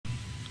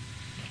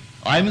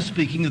I'm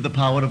speaking of the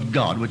power of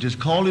God, which is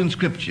called in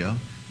Scripture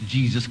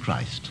Jesus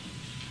Christ.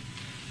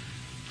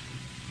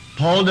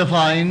 Paul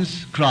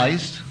defines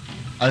Christ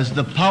as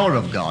the power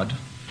of God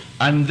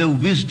and the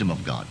wisdom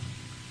of God.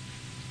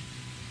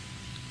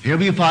 Here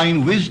we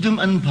find wisdom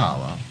and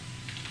power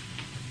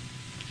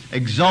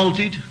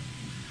exalted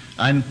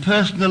and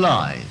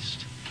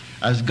personalized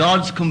as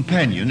God's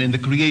companion in the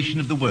creation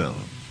of the world.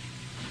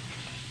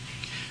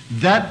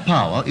 That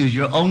power is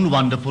your own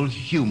wonderful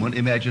human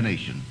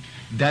imagination.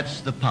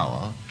 That's the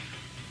power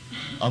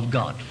of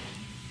God.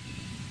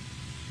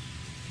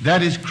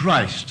 That is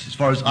Christ. As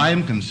far as I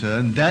am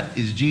concerned, that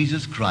is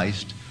Jesus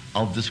Christ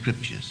of the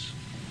Scriptures.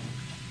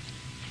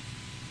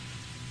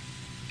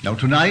 Now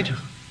tonight,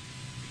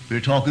 we're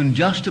talking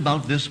just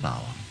about this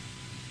power.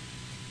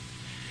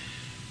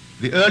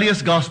 The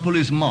earliest gospel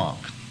is Mark,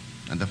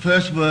 and the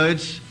first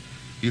words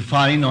you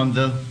find on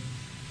the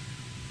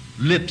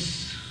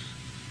lips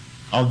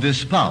of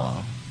this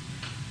power: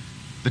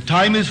 the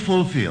time is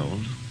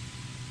fulfilled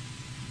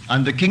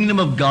and the kingdom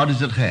of God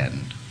is at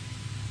hand.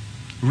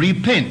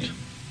 Repent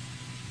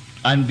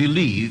and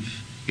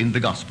believe in the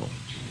gospel.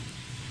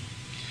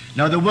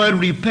 Now the word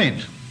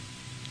repent,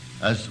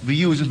 as we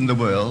use it in the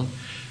world,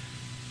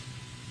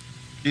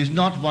 is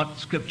not what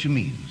Scripture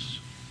means.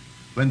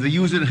 When we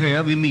use it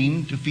here, we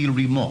mean to feel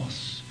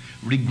remorse,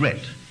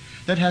 regret.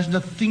 That has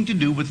nothing to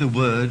do with the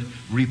word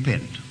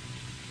repent.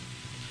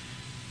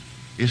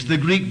 It's the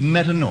Greek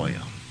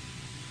metanoia,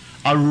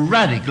 a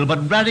radical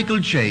but radical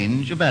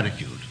change of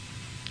attitude,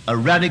 a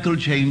radical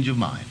change of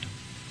mind.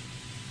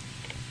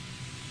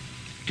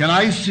 Can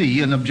I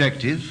see an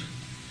objective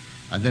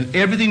and then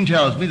everything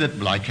tells me that,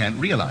 well, I can't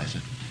realize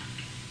it?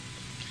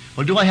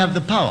 Well, do I have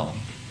the power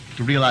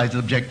to realize the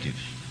objective?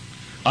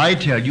 I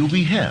tell you,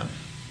 we have.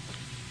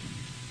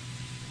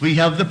 We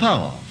have the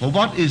power. For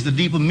what is the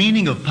deeper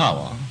meaning of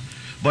power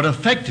but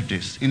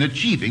effectiveness in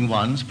achieving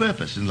one's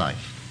purpose in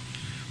life?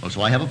 Well,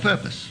 so I have a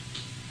purpose.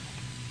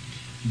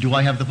 Do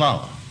I have the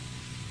power?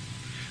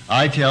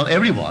 I tell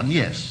everyone,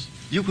 yes.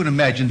 You can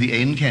imagine the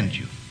end, can't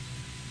you?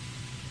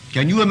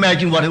 Can you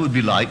imagine what it would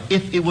be like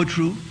if it were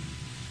true?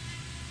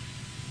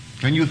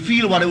 Can you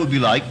feel what it would be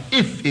like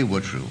if it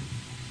were true?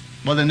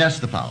 Well, then that's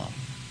the power.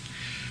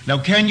 Now,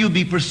 can you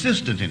be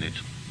persistent in it?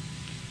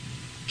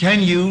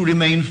 Can you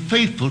remain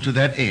faithful to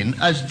that end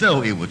as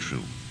though it were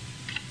true?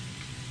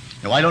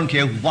 Now, I don't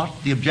care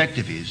what the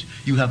objective is.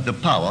 You have the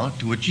power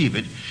to achieve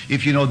it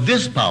if you know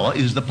this power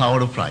is the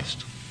power of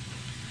Christ.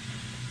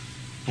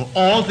 For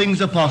all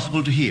things are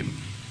possible to him.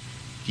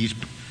 He's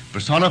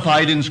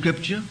personified in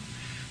Scripture.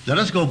 Let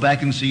us go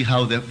back and see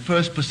how they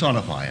first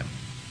personify him.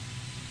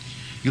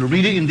 You'll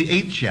read it in the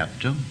 8th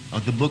chapter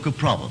of the book of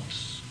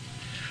Proverbs,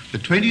 the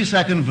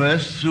 22nd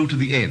verse through to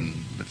the end,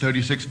 the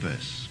 36th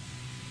verse.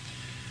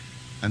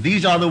 And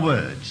these are the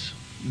words: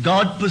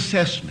 God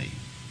possessed me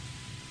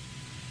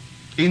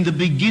in the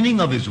beginning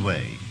of his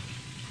way,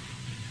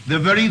 the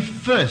very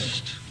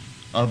first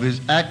of his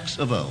acts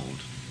of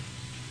old.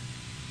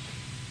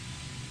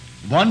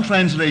 One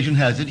translation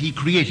has it, he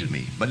created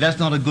me, but that's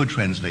not a good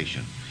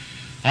translation.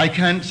 I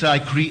can't say I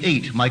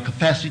create my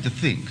capacity to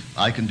think.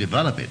 I can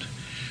develop it,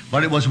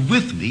 but it was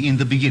with me in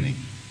the beginning.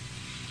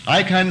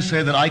 I can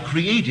say that I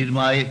created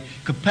my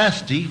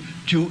capacity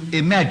to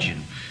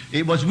imagine.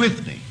 It was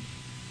with me.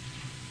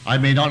 I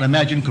may not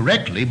imagine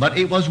correctly, but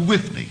it was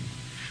with me.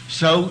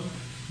 So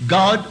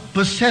God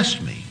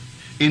possessed me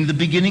in the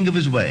beginning of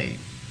his way,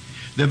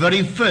 the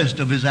very first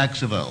of his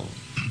acts of old.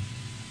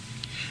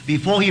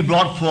 Before he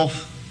brought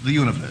forth the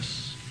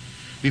universe,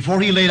 before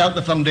he laid out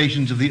the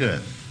foundations of the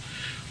earth,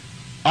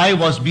 I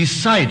was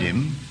beside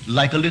him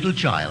like a little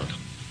child.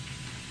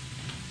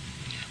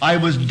 I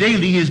was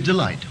daily his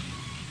delight,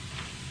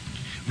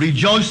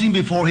 rejoicing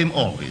before him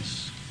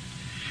always,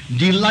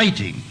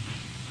 delighting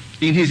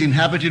in his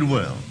inhabited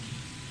world.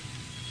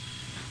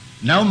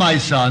 Now, my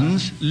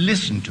sons,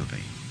 listen to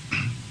me.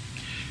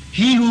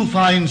 He who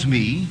finds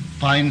me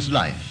finds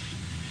life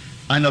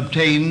and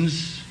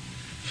obtains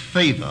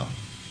favor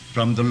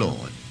from the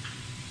Lord.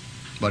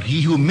 But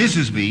he who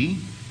misses me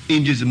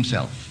injures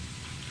himself.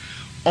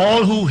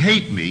 All who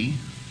hate me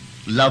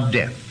love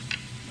death.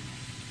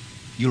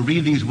 You'll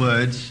read these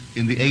words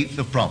in the 8th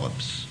of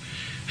Proverbs.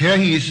 Here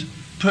he is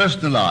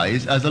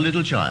personalized as a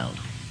little child,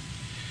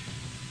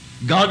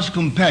 God's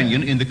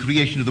companion in the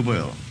creation of the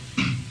world.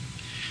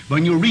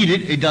 When you read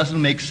it, it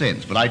doesn't make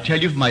sense, but I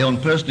tell you from my own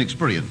personal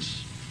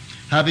experience,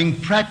 having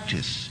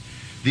practiced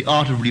the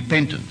art of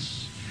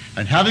repentance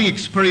and having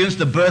experienced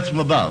the birth from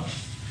above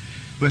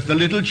with the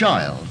little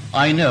child,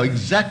 I know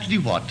exactly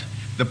what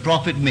the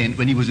prophet meant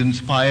when he was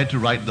inspired to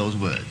write those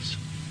words.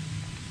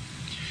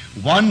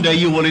 One day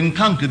you will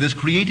encounter this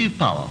creative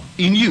power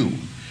in you,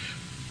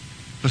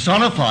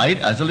 personified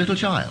as a little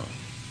child.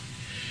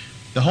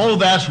 The whole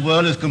vast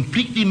world has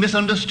completely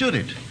misunderstood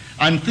it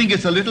and think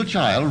it's a little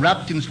child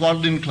wrapped in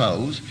swaddling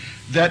clothes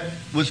that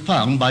was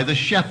found by the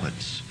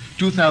shepherds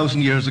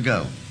 2,000 years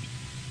ago.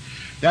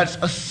 That's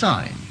a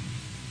sign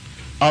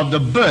of the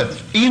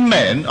birth in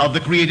man of the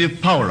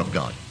creative power of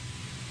God.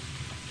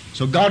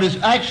 So God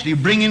is actually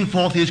bringing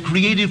forth his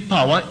creative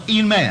power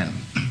in man.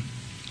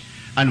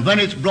 And when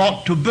it's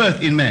brought to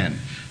birth in man,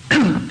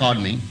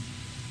 pardon me,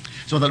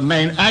 so that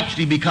man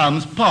actually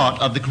becomes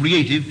part of the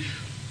creative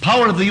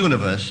power of the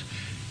universe,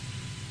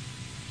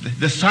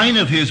 the sign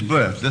of his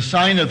birth, the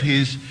sign of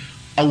his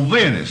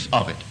awareness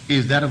of it,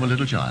 is that of a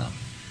little child.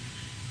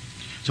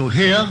 So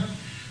here,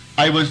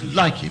 I was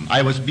like him.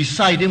 I was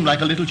beside him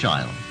like a little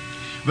child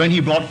when he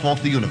brought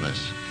forth the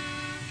universe.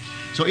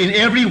 So in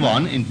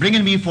everyone, in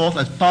bringing me forth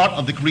as part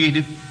of the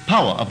creative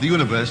power of the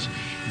universe,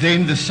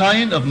 then the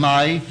sign of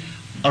my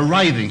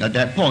arriving at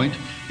that point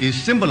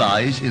is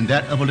symbolized in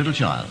that of a little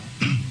child.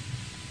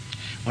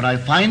 When I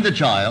find the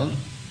child,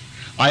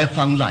 I have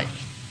found life.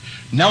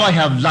 Now I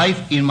have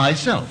life in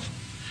myself.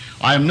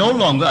 I am no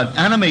longer an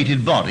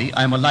animated body,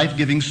 I am a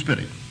life-giving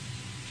spirit.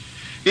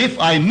 If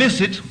I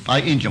miss it, I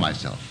injure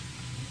myself.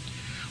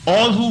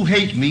 All who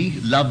hate me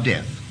love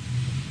death.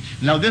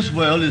 Now this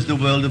world is the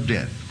world of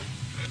death.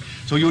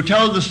 So you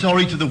tell the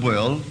story to the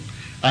world,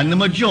 and the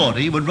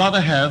majority would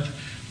rather have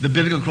the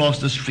building across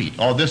the street,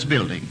 or this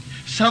building,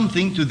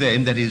 something to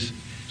them that is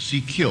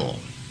secure,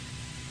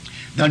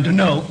 than to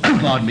know,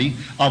 pardon me,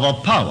 of a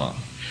power.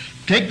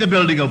 Take the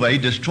building away,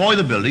 destroy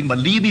the building, but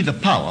leave me the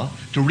power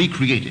to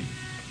recreate it.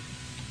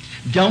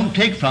 Don't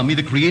take from me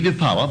the creative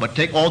power, but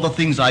take all the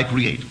things I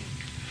create.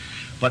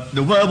 But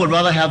the world would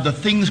rather have the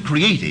things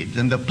created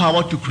than the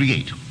power to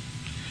create.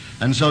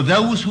 And so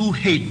those who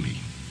hate me,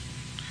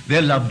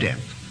 they love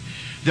death.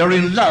 They're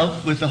in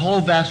love with the whole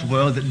vast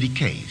world that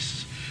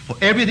decays. For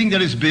everything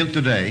that is built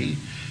today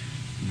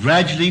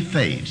gradually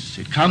fades.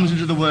 It comes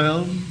into the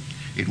world,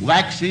 it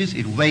waxes,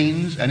 it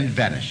wanes, and it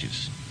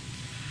vanishes.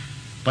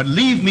 But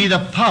leave me the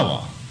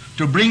power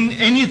to bring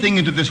anything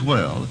into this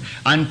world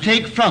and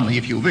take from me,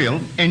 if you will,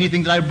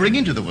 anything that I bring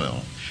into the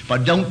world.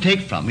 But don't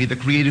take from me the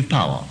creative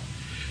power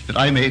that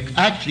I may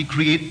actually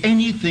create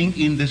anything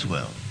in this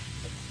world.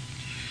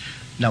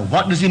 Now,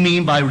 what does he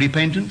mean by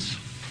repentance?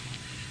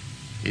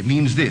 It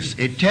means this.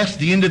 It tests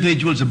the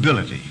individual's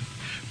ability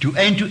to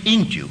enter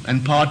into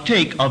and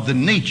partake of the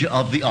nature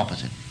of the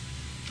opposite.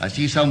 I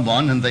see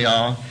someone and they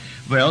are,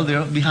 well,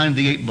 they're behind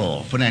the 8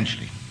 ball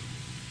financially.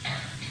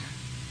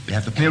 They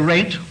have to pay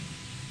rent,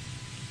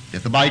 they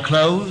have to buy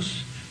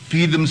clothes,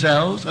 feed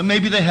themselves, and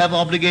maybe they have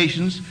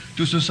obligations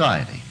to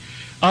society.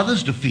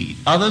 Others to feed,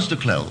 others to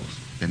clothe.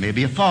 There may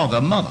be a father,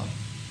 a mother.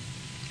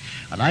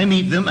 And I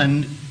meet them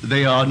and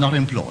they are not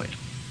employed.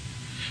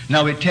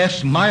 Now it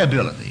tests my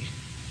ability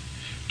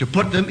to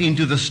put them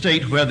into the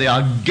state where they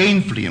are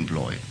gainfully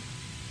employed.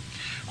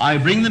 I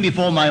bring them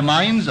before my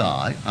mind's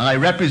eye and I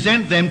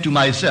represent them to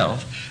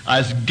myself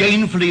as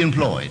gainfully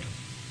employed.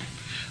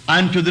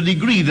 And to the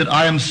degree that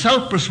I am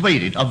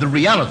self-persuaded of the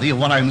reality of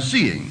what I'm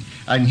seeing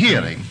and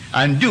hearing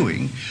and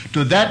doing,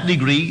 to that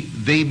degree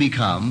they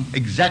become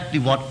exactly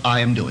what I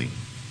am doing,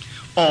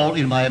 all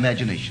in my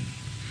imagination.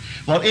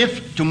 Well,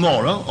 if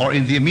tomorrow or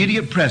in the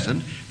immediate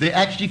present they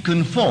actually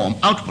conform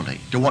outwardly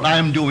to what I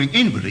am doing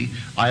inwardly,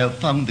 I have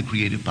found the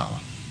creative power.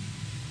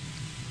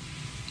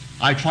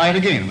 I try it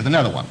again with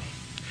another one.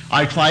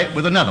 I try it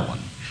with another one.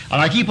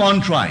 And I keep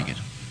on trying it.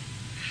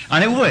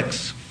 And it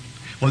works.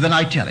 Well, then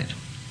I tell it.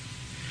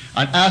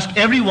 And ask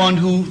everyone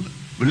who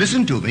will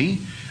listen to me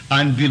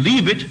and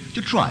believe it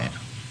to try it.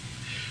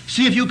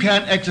 See if you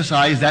can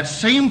exercise that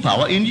same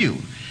power in you.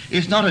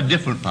 It's not a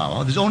different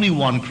power. There's only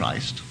one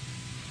Christ.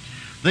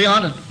 They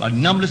aren't a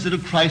numberless little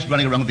Christ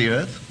running around the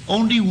earth.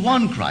 Only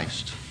one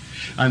Christ.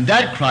 And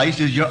that Christ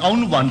is your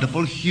own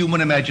wonderful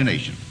human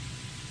imagination.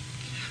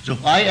 So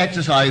if I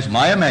exercise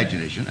my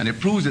imagination and it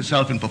proves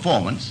itself in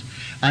performance,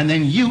 and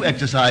then you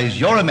exercise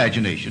your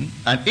imagination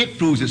and it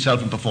proves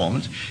itself in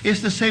performance,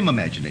 it's the same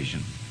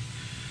imagination.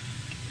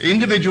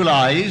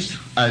 Individualized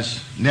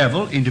as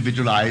Neville,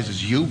 individualized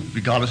as you,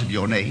 regardless of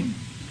your name,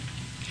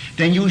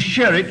 then you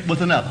share it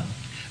with another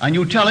and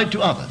you tell it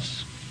to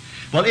others.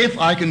 Well, if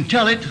I can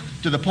tell it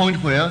to the point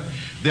where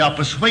they are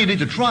persuaded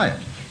to try it,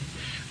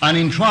 and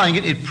in trying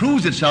it, it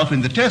proves itself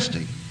in the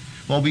testing,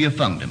 well, we have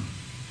found him.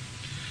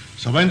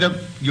 So when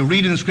you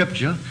read in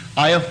Scripture,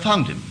 I have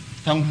found him.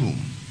 Found whom?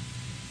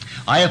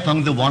 I have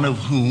found the one of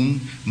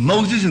whom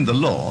Moses in the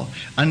law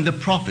and the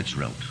prophets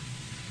wrote,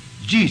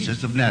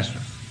 Jesus of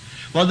Nazareth.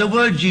 Well, the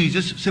word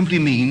Jesus simply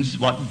means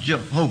what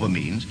Jehovah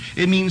means.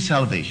 It means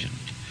salvation.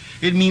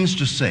 It means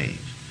to save.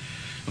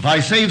 If I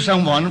save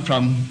someone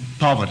from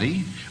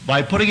poverty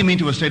by putting him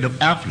into a state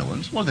of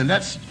affluence, well, then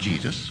that's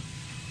Jesus.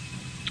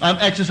 I'm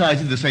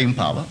exercising the same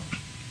power.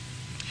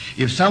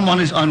 If someone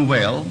is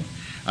unwell,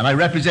 and I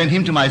represent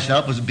him to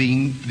myself as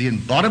being the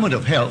embodiment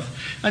of health,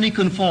 and he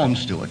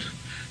conforms to it,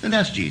 then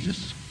that's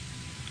Jesus.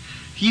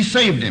 He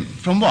saved him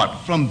from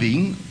what? From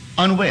being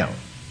unwell.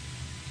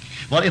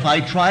 Well, if I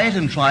try it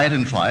and try it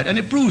and try it, and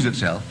it proves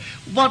itself,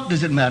 what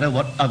does it matter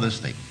what others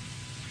think?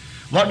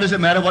 What does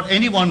it matter what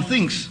anyone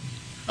thinks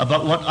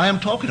about what I am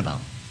talking about?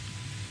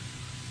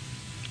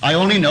 I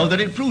only know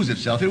that it proves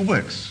itself, it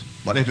works.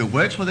 But if it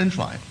works, well, then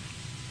try it.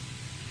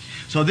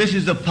 So this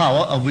is the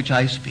power of which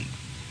I speak.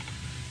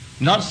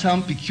 Not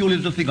some peculiar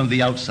little thing on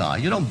the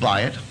outside. You don't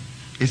buy it.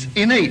 It's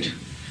innate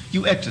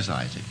you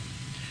exercise it.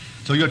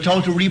 So you're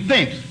told to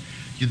repent.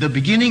 You're the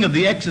beginning of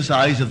the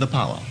exercise of the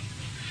power.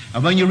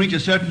 And when you reach a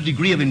certain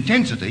degree of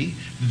intensity,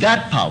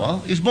 that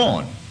power is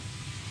born.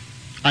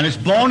 And it's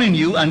born in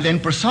you and then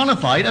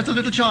personified as a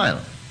little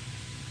child.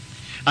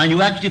 And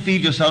you actually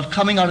feel yourself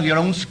coming out of your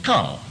own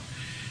skull.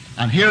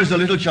 And here is a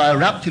little child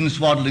wrapped in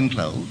swaddling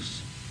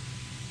clothes.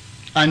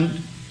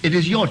 And it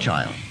is your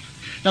child.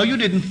 Now, you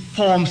didn't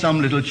form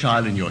some little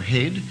child in your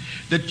head.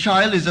 The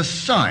child is a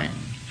sign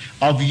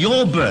of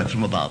your birth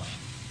from above.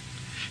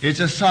 It's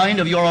a sign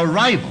of your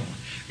arrival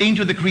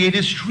into the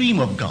creative stream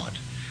of God.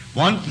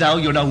 Once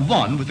you're now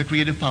one with the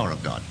creative power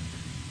of God.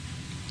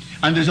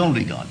 And there's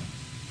only God.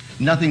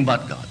 Nothing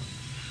but God.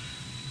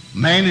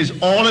 Man is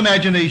all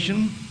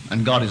imagination,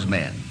 and God is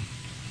man.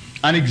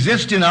 And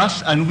exists in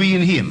us, and we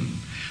in him.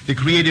 The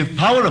creative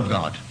power of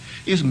God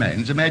is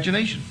man's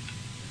imagination.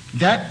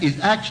 That is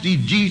actually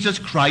Jesus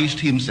Christ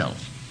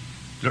himself.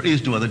 There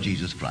is no other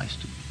Jesus Christ.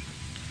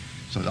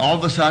 So all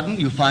of a sudden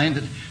you find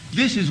that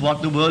this is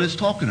what the world is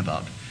talking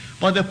about.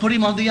 But they put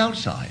him on the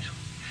outside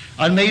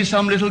and made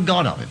some little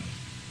god of him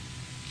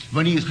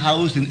when he is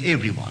housed in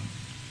everyone.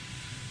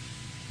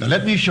 Now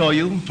let me show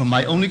you from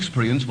my own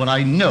experience what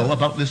I know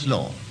about this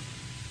law.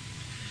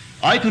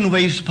 I can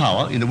waste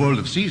power in the world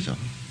of Caesar.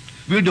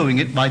 We're doing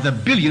it by the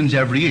billions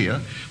every year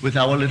with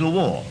our little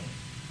war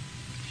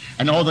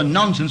and all the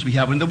nonsense we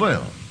have in the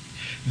world.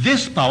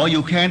 This power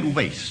you can't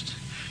waste.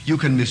 You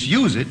can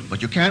misuse it,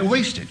 but you can't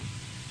waste it.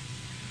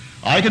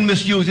 I can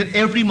misuse it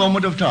every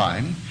moment of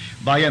time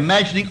by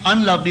imagining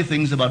unlovely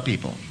things about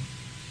people,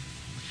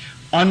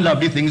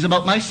 unlovely things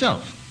about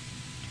myself.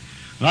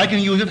 And I can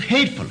use it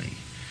hatefully.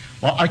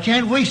 Well, I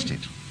can't waste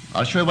it.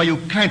 I'll show you why you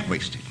can't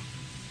waste it.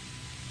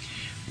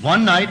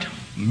 One night,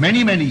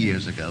 many, many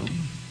years ago,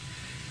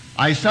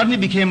 I suddenly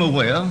became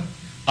aware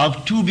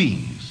of two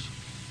beings.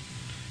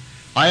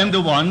 I am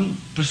the one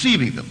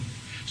perceiving them.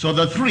 So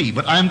there are three,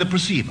 but I am the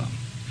perceiver.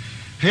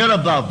 Here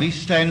above me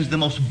stands the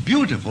most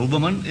beautiful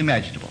woman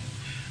imaginable,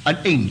 an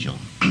angel.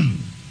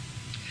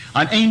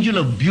 An angel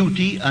of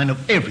beauty and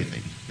of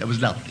everything that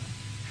was lovely.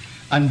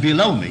 And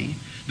below me,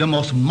 the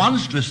most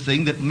monstrous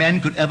thing that man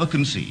could ever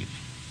conceive.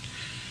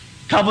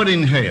 Covered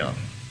in hair,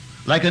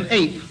 like an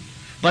ape,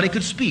 but it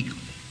could speak.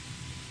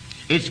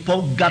 It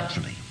spoke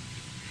gutturally.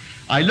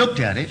 I looked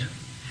at it,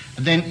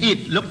 and then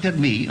it looked at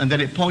me, and then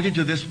it pointed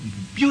to this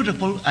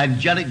beautiful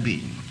angelic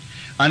being,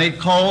 and it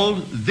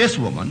called this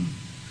woman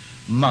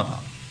Mother.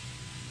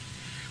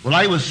 Well,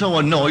 I was so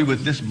annoyed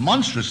with this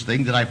monstrous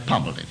thing that I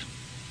pummeled it.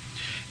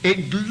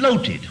 It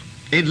gloated.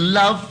 It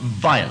loved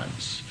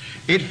violence.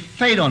 It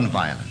fed on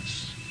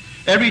violence.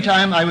 Every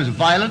time I was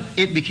violent,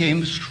 it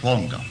became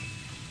stronger.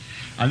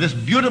 And this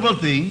beautiful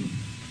thing,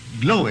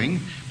 glowing,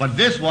 but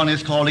this one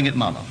is calling it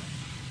Mother.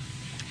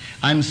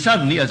 And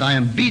suddenly, as I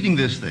am beating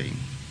this thing,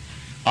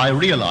 I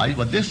realize,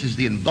 well, this is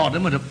the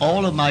embodiment of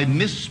all of my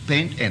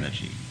misspent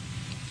energy.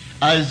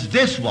 As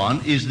this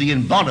one is the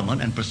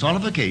embodiment and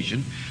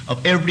personification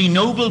of every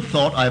noble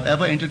thought I've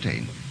ever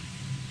entertained.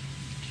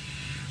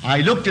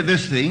 I looked at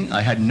this thing.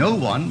 I had no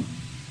one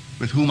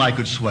with whom I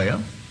could swear.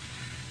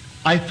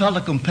 I felt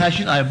a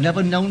compassion I have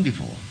never known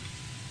before.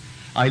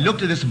 I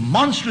looked at this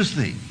monstrous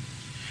thing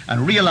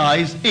and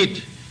realized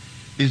it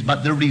is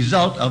but the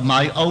result of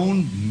my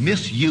own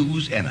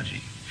misused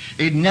energy.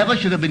 It never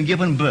should have been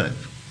given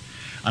birth.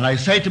 And I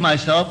say to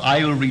myself,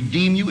 I will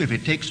redeem you if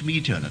it takes me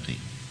eternity.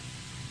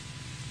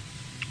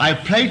 I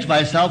pledged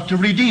myself to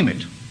redeem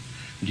it.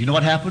 And do you know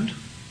what happened?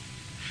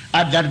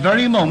 At that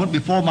very moment,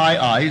 before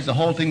my eyes, the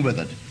whole thing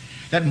withered.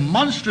 That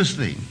monstrous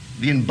thing,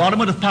 the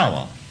embodiment of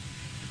power,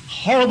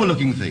 horrible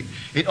looking thing,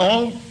 it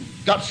all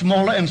got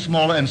smaller and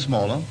smaller and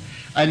smaller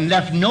and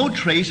left no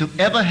trace of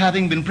ever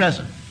having been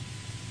present.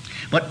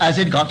 But as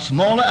it got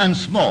smaller and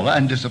smaller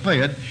and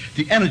disappeared,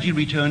 the energy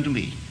returned to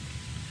me.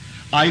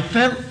 I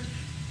felt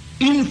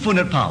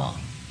infinite power.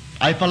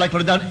 I felt like I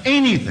could have done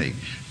anything.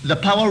 The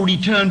power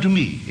returned to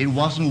me. It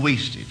wasn't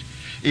wasted.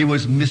 It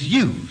was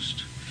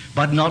misused,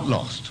 but not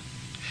lost.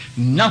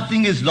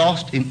 Nothing is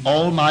lost in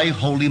all my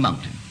holy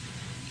mountain.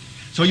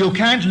 So you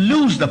can't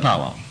lose the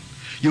power.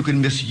 You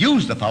can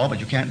misuse the power, but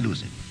you can't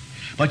lose it.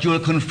 But you'll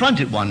confront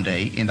it one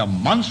day in a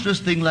monstrous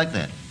thing like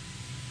that.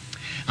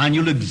 And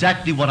you'll do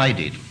exactly what I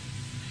did.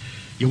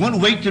 You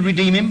won't wait to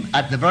redeem him.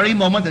 At the very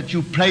moment that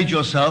you pledge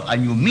yourself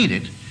and you mean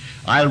it,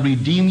 I'll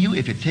redeem you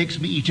if it takes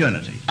me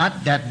eternity.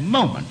 At that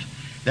moment,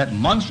 that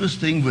monstrous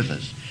thing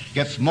withers,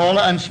 gets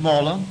smaller and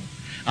smaller,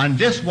 and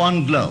this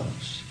one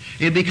glows.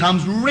 It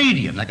becomes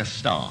radiant like a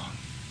star.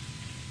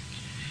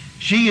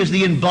 She is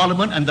the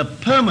embodiment and the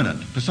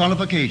permanent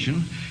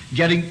personification,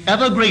 getting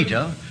ever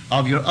greater,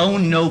 of your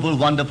own noble,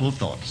 wonderful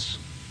thoughts.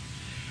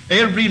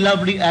 Every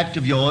lovely act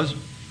of yours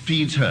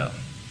feeds her.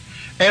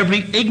 Every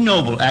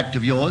ignoble act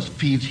of yours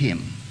feeds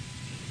him.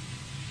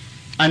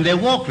 And they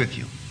walk with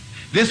you.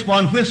 This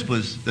one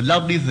whispers the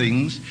lovely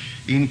things,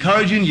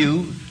 encouraging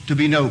you to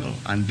be noble.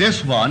 And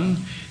this one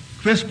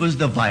whispers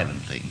the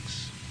violent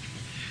things.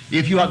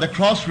 If you are at the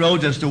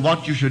crossroads as to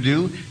what you should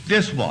do,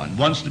 this one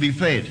wants to be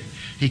fed.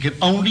 He can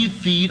only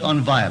feed on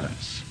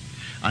violence.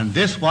 And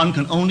this one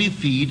can only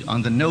feed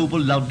on the noble,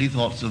 lovely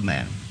thoughts of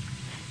man.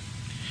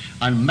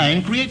 And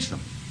man creates them.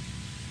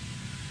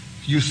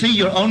 You see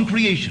your own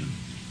creation,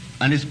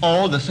 and it's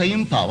all the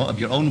same power of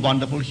your own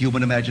wonderful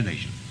human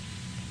imagination.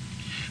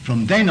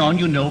 From then on,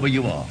 you know where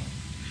you are.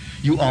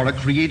 You are a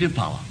creative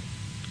power.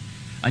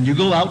 And you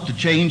go out to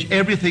change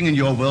everything in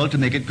your world to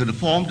make it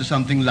conform to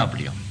something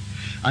lovelier.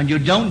 And you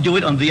don't do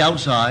it on the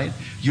outside,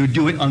 you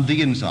do it on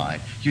the inside.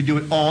 You do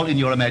it all in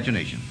your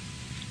imagination.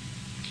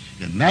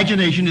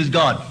 Imagination is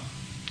God,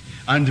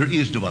 and there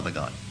is no other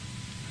God.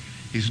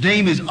 His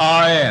name is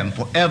I am,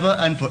 forever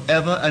and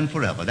forever and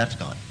forever. That's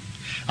God.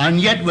 And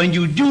yet when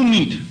you do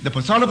meet the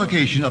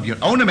personification of your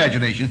own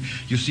imagination,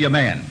 you see a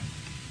man.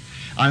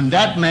 And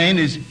that man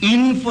is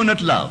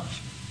infinite love.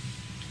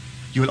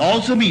 You will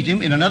also meet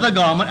him in another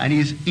garment, and he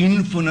is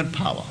infinite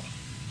power.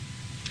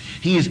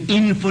 He is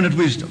infinite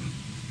wisdom.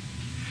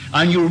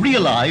 And you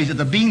realize that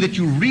the being that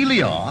you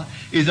really are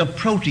is a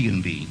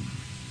protean being.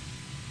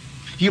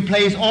 He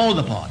plays all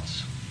the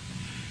parts.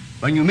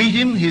 When you meet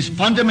him, his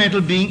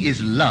fundamental being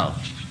is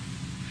love.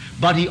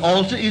 But he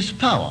also is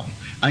power,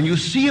 and you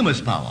see him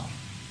as power.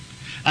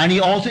 And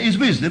he also is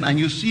wisdom, and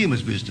you see him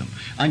as wisdom.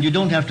 And you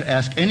don't have to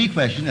ask any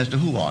question as to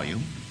who are you.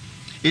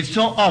 It's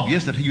so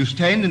obvious that you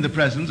stand in the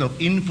presence of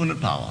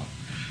infinite power,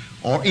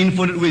 or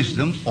infinite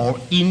wisdom, or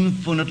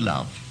infinite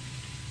love.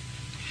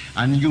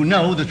 And you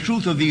know the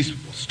truth of these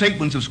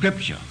statements of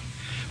Scripture.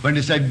 When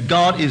it said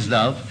God is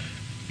love,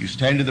 you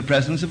stand in the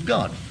presence of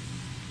God.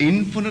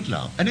 Infinite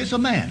love. And it's a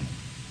man.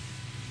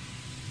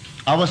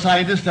 Our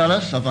scientists tell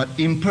us of an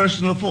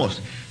impersonal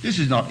force. This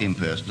is not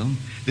impersonal.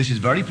 This is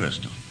very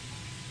personal.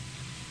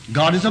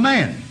 God is a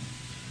man.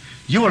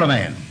 You are a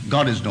man.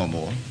 God is no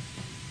more.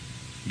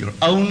 Your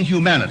own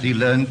humanity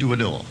learn to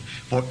adore.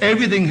 For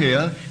everything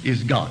here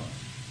is God.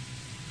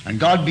 And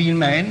God being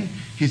man,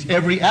 his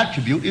every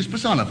attribute is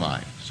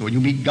personified. So when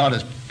you meet God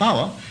as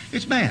power,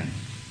 it's man.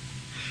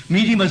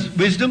 Meet him as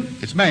wisdom,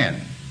 it's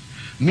man.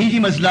 Meet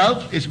him as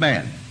love, it's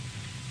man.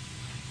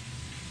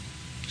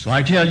 So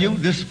I tell you,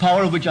 this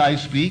power of which I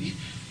speak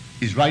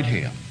is right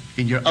here,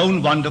 in your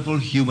own wonderful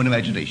human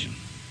imagination.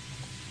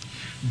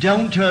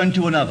 Don't turn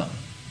to another.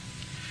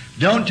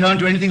 Don't turn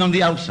to anything on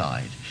the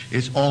outside.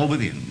 It's all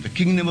within. The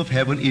kingdom of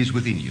heaven is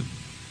within you.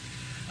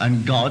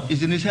 And God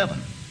is in his heaven.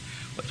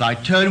 But if I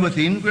turn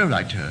within, where will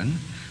I turn?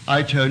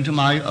 I turn to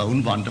my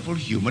own wonderful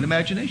human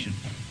imagination.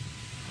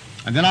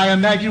 And then I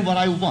imagine what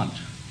I want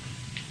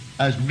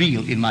as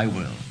real in my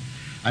world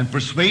and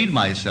persuade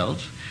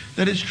myself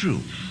that it's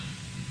true.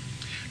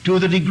 To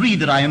the degree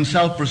that I am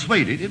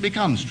self-persuaded, it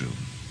becomes true.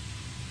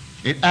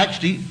 It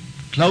actually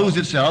clothes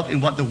itself in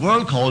what the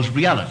world calls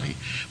reality.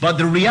 But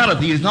the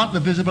reality is not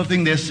the visible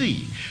thing they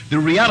see. The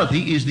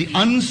reality is the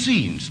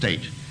unseen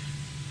state,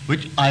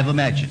 which I've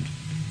imagined.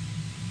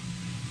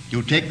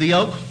 You take the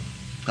yoke,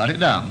 cut it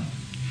down.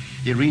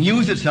 It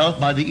renews itself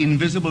by the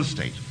invisible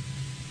state.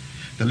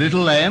 The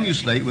little lamb you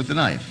slay with the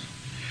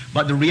knife.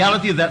 But the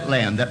reality of that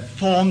lamb, that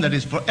form that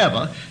is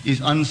forever,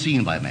 is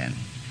unseen by man.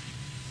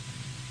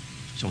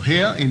 So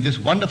here, in this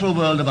wonderful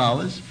world of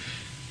ours,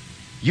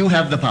 you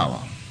have the power.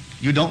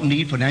 You don't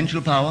need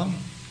financial power.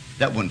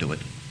 That won't do it.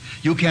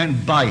 You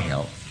can't buy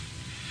health.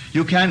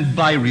 You can't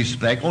buy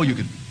respect. Or you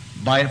could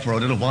buy it for a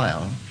little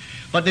while,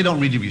 but they don't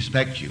really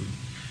respect you.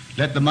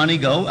 Let the money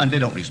go, and they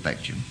don't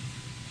respect you.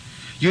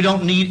 You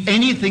don't need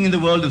anything in the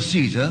world of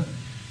Caesar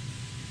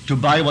to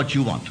buy what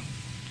you want.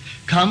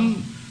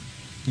 Come,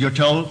 you're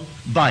told,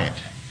 buy it.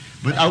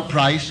 Without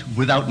price,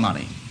 without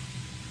money.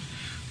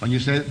 When you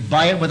say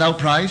buy it without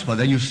price, well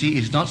then you see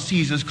it's not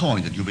Caesar's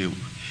coin that you use.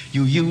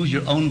 You use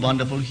your own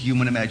wonderful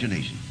human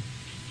imagination.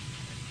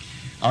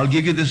 I'll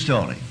give you this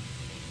story.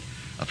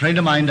 A friend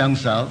of mine down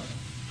south,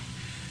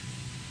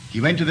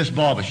 he went to this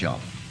barber shop.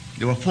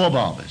 There were 4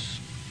 barbers.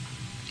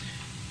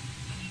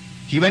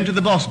 He went to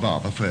the boss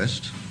barber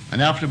first,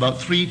 and after about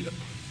 3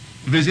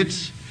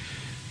 visits,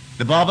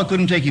 the barber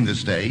couldn't take him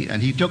this day,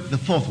 and he took the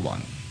 4th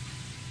one,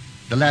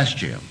 the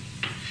last year.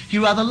 He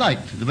rather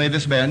liked the way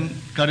this man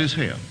cut his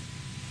hair.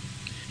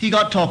 He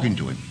got talking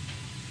to him.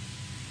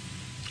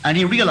 And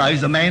he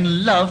realized the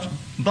man loved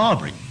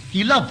barbering.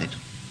 He loved it.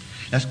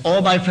 That's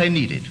all my friend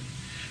needed.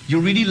 You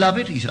really love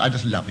it? He said, I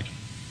just love it.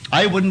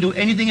 I wouldn't do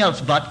anything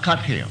else but cut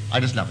hair. I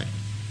just love it.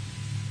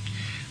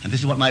 And this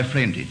is what my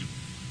friend did.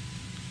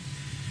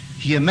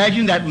 He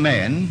imagined that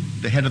man,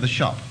 the head of the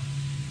shop.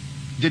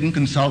 Didn't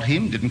consult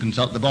him, didn't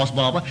consult the boss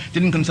barber,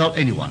 didn't consult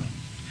anyone.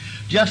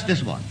 Just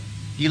this one.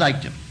 He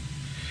liked him.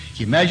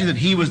 He imagined that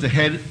he was the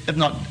head of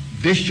not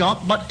this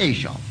shop, but a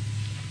shop.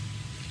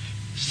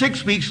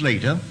 6 weeks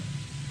later,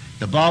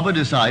 the barber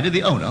decided,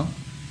 the owner,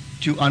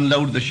 to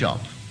unload the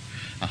shop.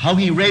 How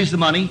he raised the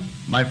money,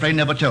 my friend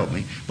never told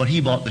me, but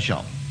he bought the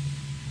shop.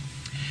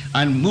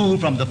 And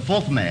moved from the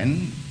 4th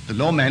man, the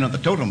low man on the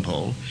totem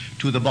pole,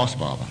 to the boss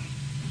barber.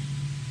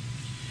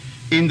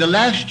 In the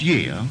last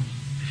year,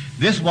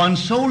 this one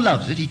so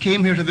loves it, he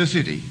came here to the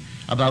city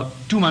about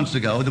 2 months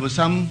ago. There was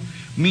some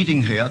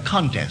meeting here, a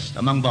contest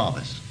among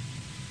barbers.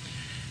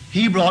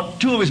 He brought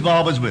 2 of his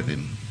barbers with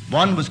him.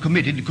 One was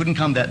committed, he couldn't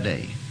come that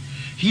day.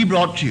 He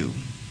brought 2.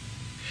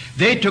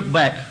 They took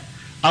back,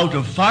 out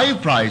of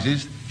 5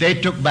 prizes, they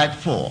took back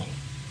 4.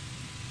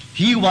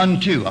 He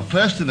won 2, a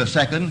first and a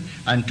second,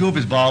 and 2 of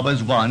his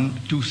barbers won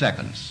 2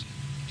 seconds.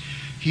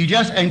 He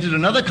just entered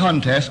another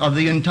contest of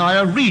the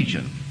entire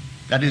region,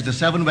 that is the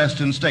 7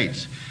 western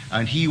states,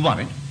 and he won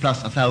it,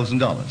 plus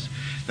 $1,000.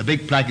 The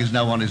big plaque is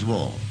now on his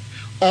wall,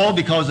 all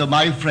because of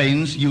my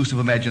friend's use of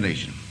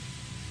imagination.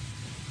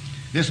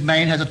 This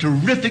man has a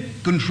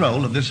terrific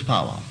control of this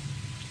power.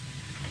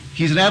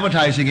 He's an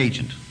advertising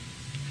agent.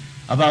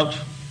 About,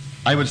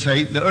 I would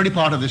say, the early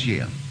part of this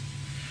year,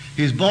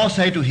 his boss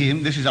said to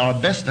him, "This is our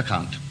best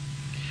account,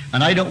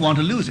 and I don't want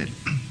to lose it.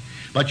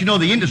 But you know,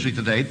 the industry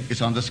today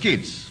is on the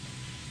skids,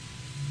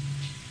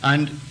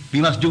 and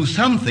we must do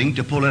something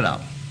to pull it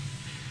up."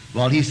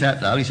 Well, he sat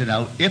down. He said,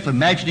 "Now, if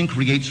imagining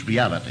creates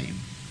reality,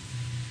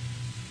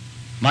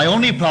 my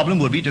only problem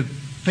would be to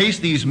face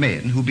these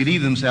men who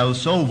believe themselves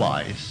so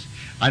wise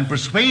and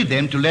persuade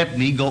them to let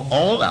me go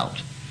all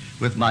out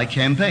with my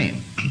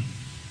campaign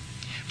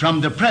from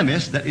the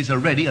premise that is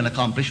already an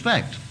accomplished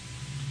fact.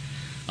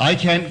 I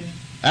can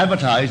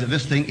advertise that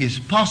this thing is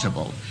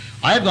possible.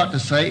 I've got to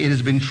say it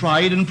has been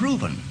tried and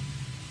proven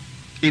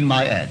in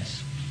my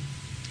ads."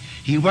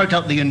 He worked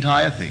out the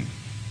entire thing.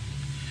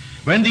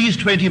 When these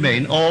 20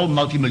 men, all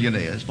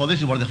multimillionaires, for this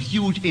is one of the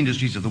huge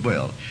industries of the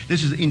world,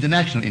 this is an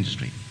international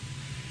industry,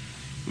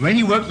 when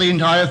he worked the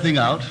entire thing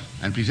out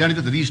and presented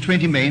it to these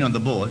 20 men on the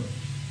board,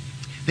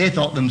 they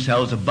thought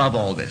themselves above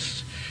all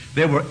this.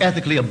 They were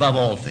ethically above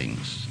all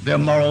things. Their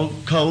moral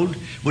code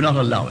would not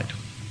allow it.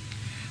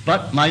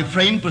 But my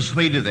friend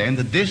persuaded them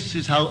that this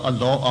is how a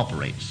law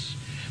operates,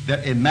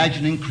 that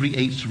imagining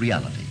creates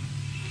reality.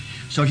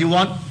 So if you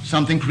want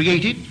something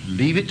created,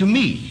 leave it to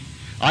me.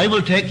 I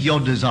will take your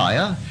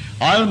desire.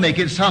 I'll make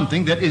it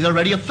something that is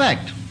already a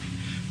fact.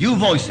 You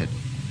voice it.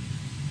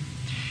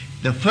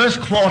 The first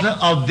quarter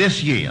of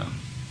this year,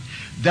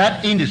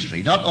 that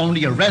industry not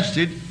only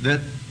arrested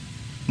the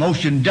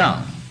motion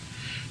down,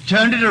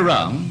 turned it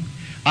around,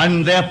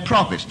 and their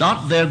profits,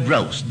 not their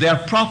gross, their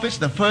profits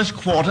the first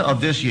quarter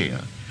of this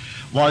year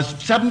was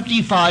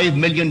 $75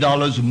 million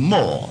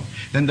more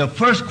than the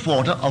first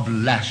quarter of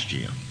last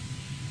year.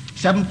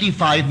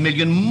 75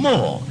 million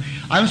more.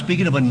 I'm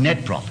speaking of a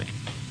net profit.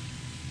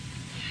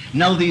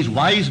 Now these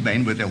wise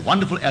men with their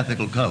wonderful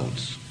ethical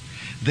codes,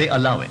 they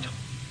allow it.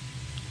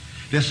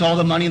 They saw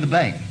the money in the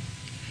bank.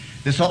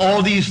 They saw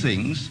all these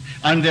things,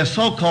 and their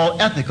so-called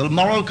ethical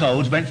moral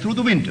codes went through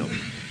the window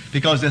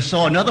because they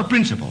saw another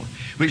principle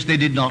which they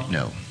did not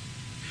know.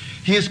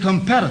 His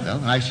competitor,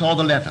 and I saw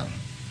the letter,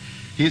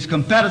 his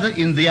competitor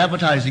in the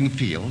advertising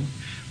field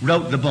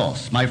wrote the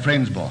boss, my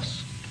friend's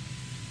boss.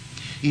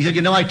 He said,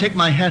 "You know, I take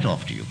my hat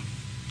off to you.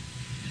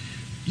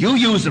 You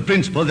use the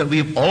principle that we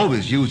have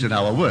always used in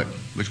our work,"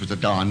 which was a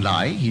darn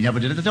lie. He never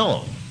did it at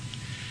all.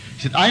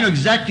 He said, "I know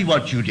exactly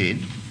what you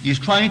did. He's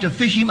trying to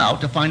fish him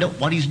out to find out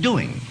what he's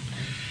doing.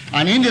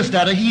 And in this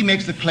letter, he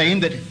makes the claim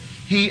that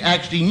he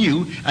actually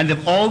knew and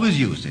have always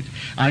used it.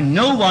 And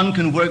no one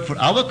can work for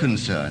our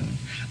concern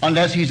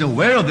unless he's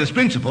aware of this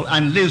principle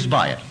and lives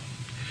by it.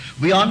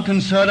 We aren't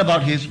concerned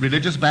about his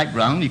religious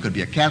background. He could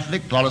be a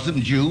Catholic,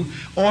 Protestant, Jew,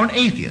 or an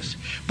atheist.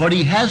 But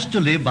he has to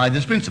live by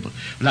this principle."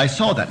 When I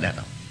saw that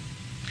letter,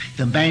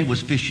 the man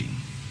was fishing.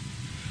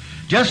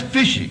 Just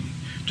fishing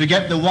to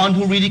get the one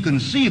who really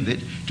conceived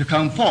it to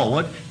come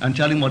forward and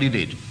tell him what he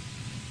did.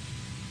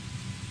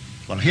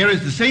 Well, here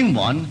is the same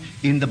one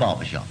in the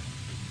barber shop.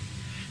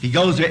 He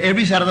goes there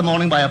every Saturday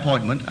morning by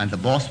appointment, and the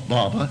boss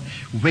barber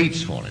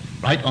waits for him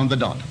right on the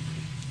dot.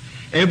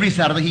 Every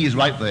Saturday he is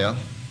right there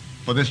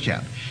for this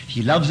chap.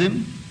 He loves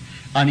him,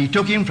 and he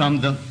took him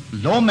from the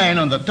low man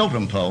on the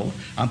totem pole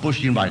and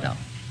pushed him right out.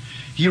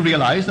 He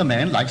realized the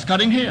man likes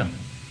cutting hair.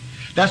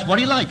 That's what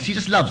he likes. He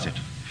just loves it.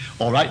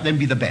 All right, then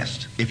be the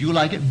best. If you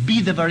like it,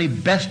 be the very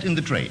best in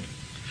the trade.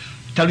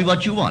 Tell me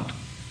what you want.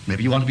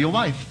 Maybe you want to be a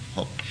wife.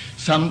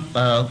 Some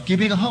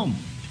keeping a home.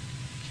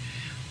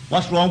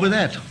 What's wrong with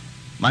that?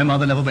 My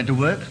mother never went to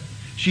work.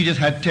 She just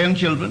had 10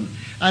 children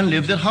and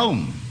lives at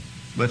home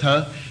with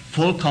her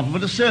full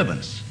complement of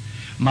servants.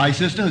 My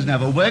sister has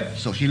never worked,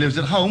 so she lives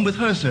at home with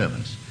her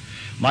servants.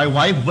 My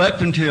wife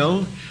worked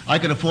until I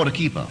could afford to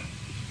keep her.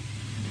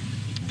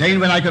 Then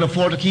when I could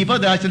afford to keep her,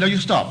 then I said, "No, you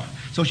stop."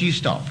 So she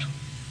stopped.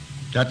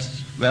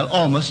 That's, well,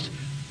 almost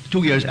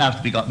 2 years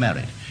after we got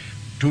married.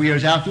 2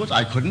 years afterwards,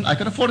 I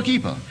could afford to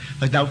keep her.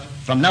 But now,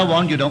 from now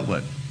on, you don't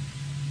work.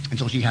 And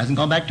so she hasn't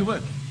gone back to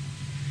work.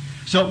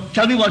 So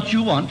tell me what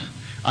you want,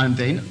 and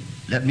then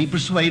let me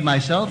persuade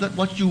myself that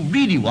what you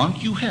really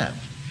want, you have.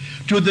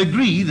 To the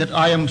degree that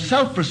I am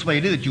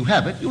self-persuaded that you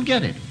have it, you'll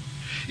get it.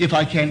 If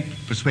I can't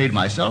persuade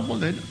myself, well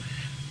then,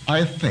 I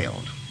have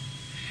failed.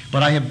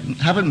 But I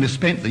haven't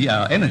misspent the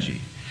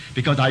energy,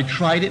 because I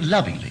tried it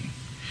lovingly.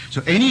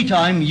 So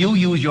anytime you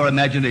use your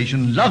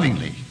imagination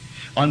lovingly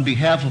on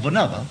behalf of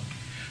another,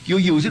 you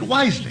use it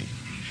wisely.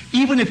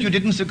 Even if you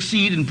didn't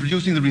succeed in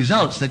producing the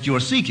results that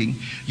you're seeking,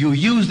 you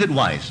used it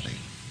wisely.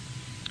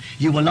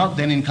 You will not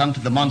then encounter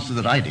the monster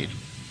that I did.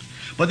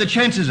 But the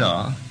chances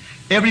are,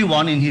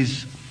 everyone in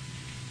his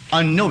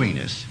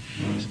unknowingness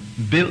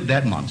built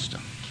that monster.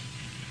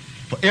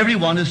 For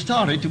everyone has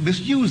started to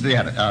misuse the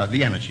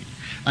energy,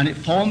 and it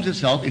forms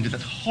itself into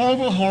that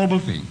horrible, horrible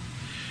thing.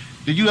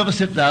 Did you ever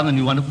sit down and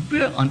you wonder,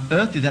 where on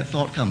earth did that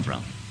thought come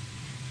from?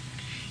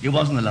 It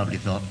wasn't a lovely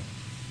thought.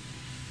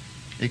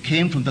 It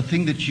came from the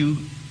thing that you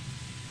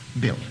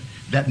built,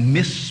 that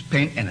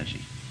misspent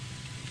energy.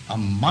 A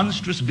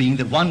monstrous being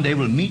that one day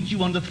will meet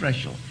you on the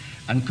threshold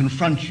and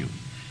confront you,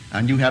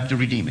 and you have to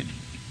redeem it.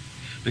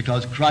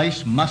 Because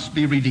Christ must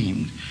be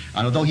redeemed,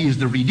 and although he is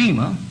the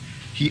Redeemer,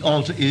 he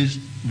also is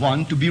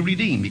one to be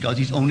redeemed, because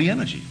he's only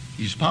energy,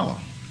 he's power.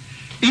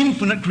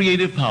 Infinite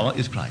creative power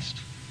is Christ,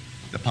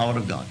 the power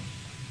of God.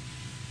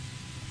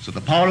 So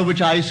the power of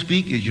which I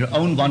speak is your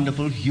own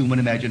wonderful human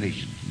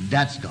imagination.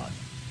 That's God.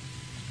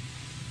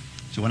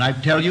 So when I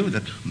tell you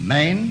that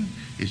man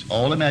is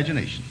all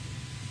imagination,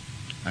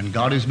 and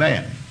God is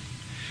man,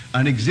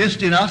 and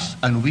exists in us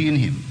and we in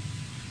him,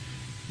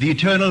 the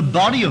eternal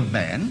body of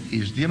man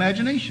is the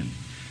imagination,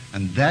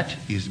 and that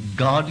is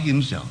God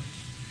himself.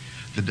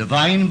 The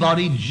divine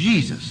body,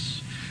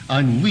 Jesus,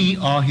 and we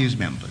are his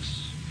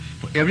members.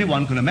 For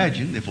everyone can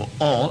imagine, therefore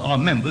all are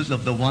members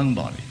of the one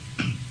body.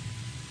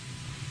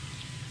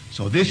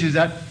 So this is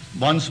that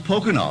one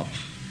spoken of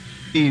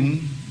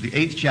in the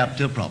 8th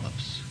chapter of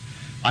Proverbs.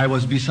 I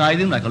was beside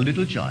him like a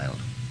little child.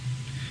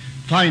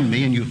 Find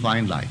me and you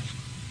find life.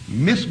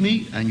 Miss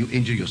me and you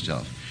injure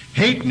yourself.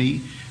 Hate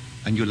me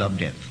and you love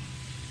death.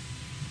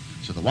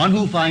 So the one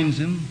who finds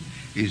him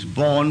is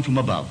born from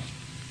above.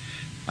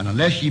 And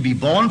unless ye be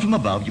born from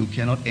above, you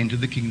cannot enter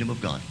the kingdom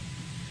of God.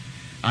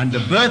 And the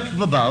birth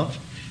from above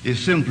is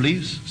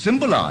simply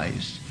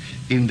symbolized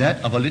in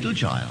that of a little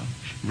child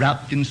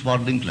wrapped in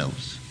swaddling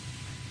clothes.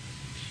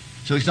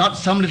 So it's not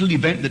some little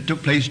event that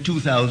took place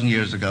 2,000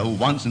 years ago,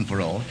 once and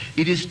for all.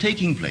 It is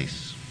taking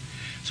place.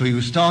 So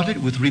he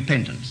started with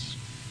repentance.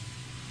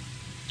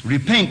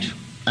 Repent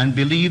and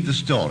believe the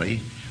story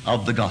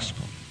of the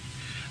gospel.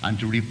 And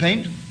to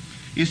repent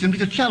is simply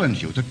to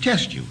challenge you, to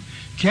test you.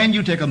 Can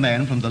you take a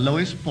man from the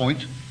lowest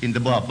point in the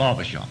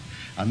barber shop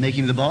and make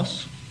him the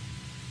boss?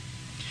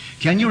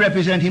 Can you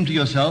represent him to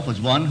yourself as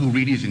one who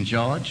really is in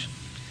charge,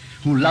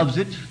 who loves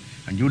it,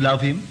 and you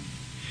love him?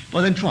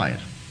 Well, then try it.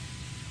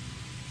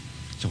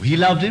 So he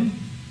loved him,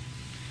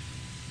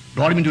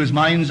 brought him into his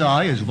mind's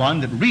eye as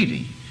one that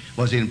really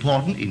was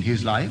important in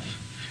his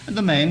life, and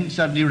the man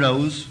suddenly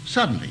rose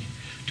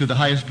to the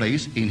highest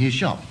place in his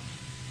shop.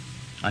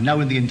 And now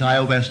in the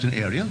entire Western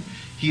area,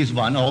 he has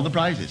won all the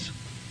prizes.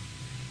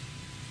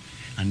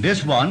 And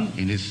this one,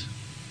 in his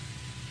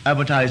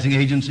advertising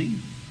agency,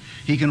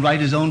 he can write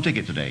his own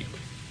ticket today.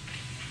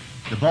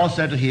 The boss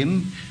said to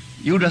him,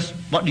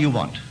 what do you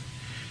want?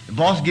 The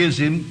boss gives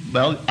him,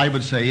 well, I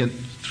would say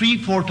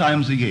 3-4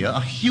 times a year,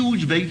 a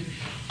huge, big,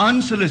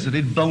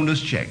 unsolicited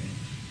bonus check.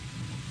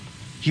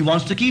 He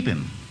wants to keep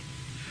him.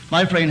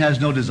 My friend has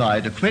no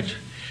desire to quit,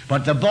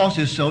 but the boss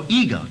is so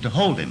eager to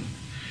hold him.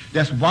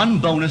 There's one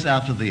bonus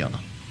after the other.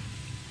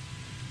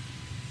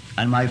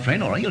 And my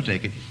friend, all right, he'll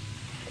take it.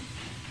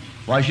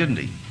 Why shouldn't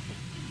he?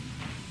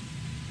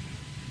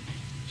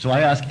 So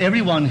I ask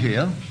everyone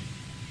here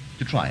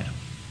to try it.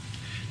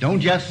 Don't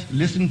just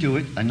listen to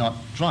it and not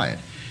try it.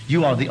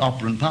 You are the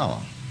operant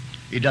power.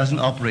 It doesn't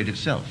operate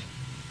itself.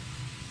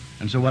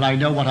 And so when I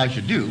know what I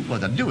should do, well,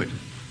 then do it.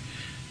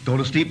 Go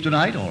to sleep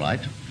tonight, all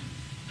right.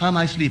 How am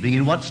I sleeping?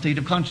 In what state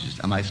of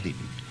consciousness am I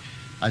sleeping?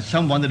 As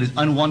someone that is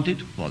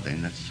unwanted? Well,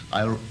 then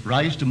I'll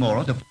rise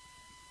tomorrow to...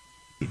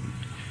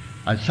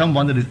 As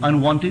someone that is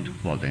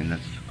unwanted? Well, then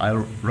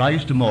I'll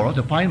rise tomorrow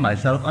to find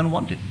myself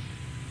unwanted.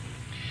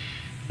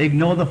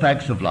 Ignore the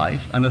facts of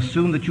life and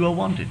assume that you are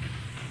wanted.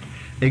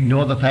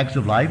 Ignore the facts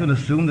of life and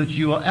assume that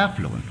you are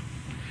affluent.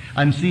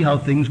 And see how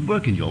things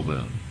work in your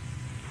world.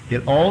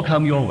 It all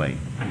come your way.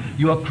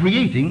 You are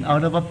creating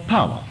out of a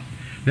power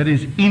that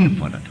is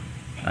infinite.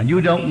 And you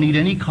don't need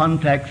any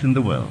contacts in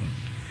the world.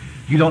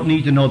 You don't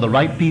need to know the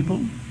right people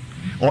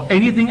or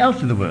anything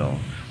else in the world.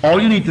 All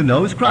you need to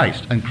know is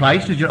Christ. And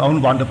Christ is your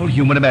own wonderful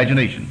human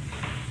imagination.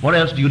 What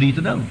else do you need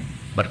to know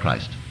but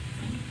Christ?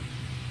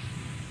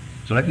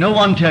 So let no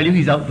one tell you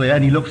he's out there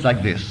and he looks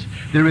like this.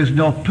 There is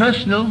no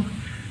personal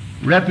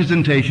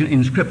representation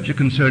in Scripture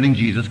concerning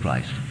Jesus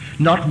Christ.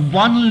 Not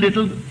one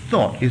little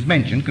thought is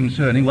mentioned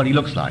concerning what he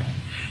looks like.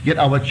 Yet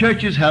our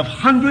churches have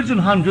hundreds and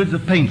hundreds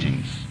of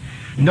paintings,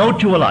 no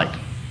two alike,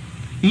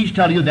 each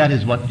tell you that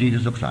is what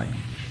Jesus looks like.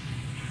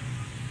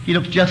 He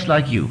looks just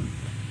like you,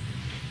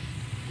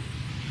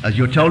 as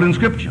you're told in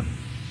Scripture.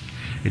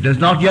 It does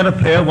not yet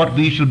appear what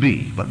we shall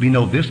be, but we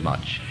know this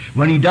much.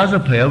 When he does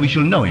appear, we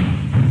shall know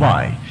him.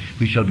 Why?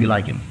 We shall be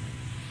like him.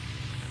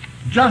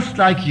 Just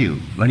like you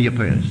when he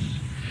appears.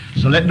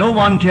 So let no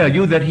one tell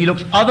you that he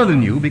looks other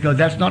than you, because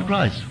that's not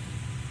Christ.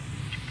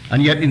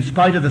 And yet, in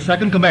spite of the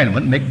second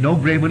commandment, make no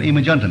graven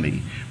image unto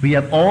me, we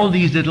have all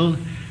these little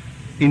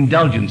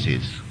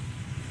indulgences.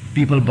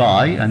 People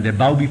buy and they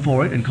bow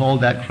before it and call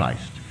that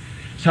Christ.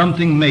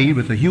 Something made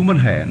with a human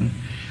hand,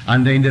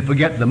 and then they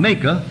forget the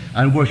maker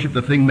and worship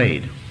the thing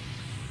made.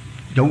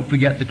 Don't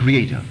forget the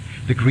creator.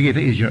 The creator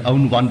is your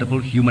own wonderful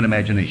human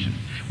imagination.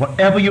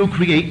 Whatever you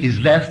create is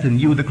less than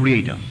you, the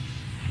creator.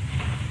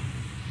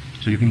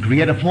 So you can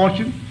create a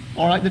fortune,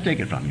 all right, they take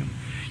it from you.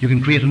 You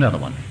can create another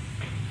one.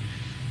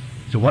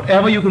 So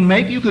whatever you can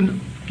make, you can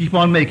keep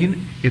on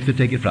making if they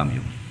take it from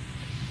you.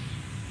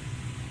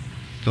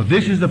 So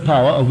this is the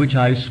power of which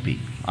I speak.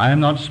 I am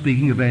not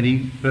speaking of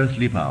any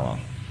earthly power.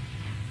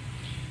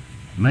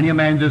 Many a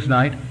man this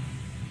night,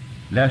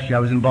 last year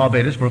I was in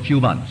Barbados for a few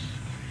months,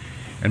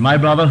 and my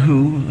brother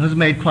who has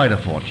made quite a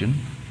fortune,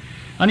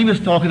 and he was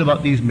talking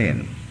about these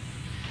men,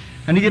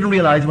 and he didn't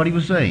realize what he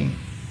was saying.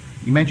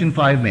 He mentioned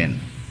 5 men,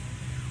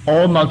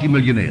 all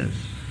multimillionaires.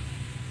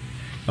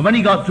 And when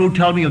he got through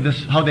telling me of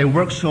this, how they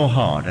worked so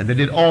hard, and they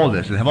did all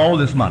this, and have all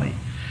this money,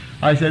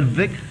 I said,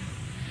 Vic,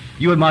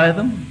 you admire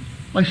them?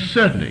 Why,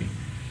 certainly.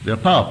 They're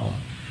powerful.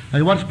 I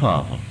said, what's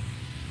powerful?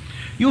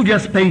 You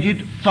just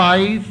painted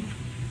 5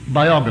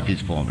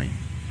 biographies for me.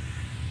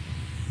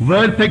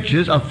 Word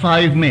pictures of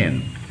 5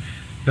 men.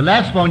 The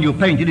last one you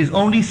painted is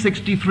only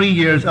 63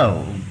 years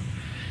old.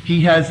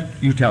 He has,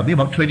 you tell me,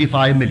 about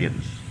 25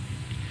 millions.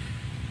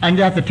 And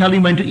you have to tell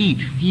him when to eat.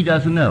 He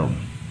doesn't know.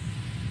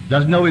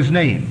 Doesn't know his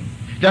name.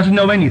 Doesn't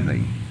know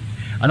anything.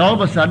 And all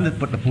of a sudden they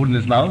put the food in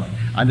his mouth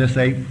and they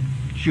say,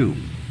 chew.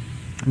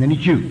 And then he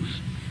chews.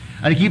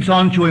 And he keeps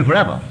on chewing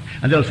forever.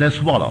 And they'll say,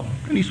 swallow.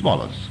 And he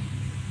swallows.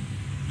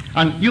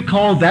 And you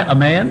call that a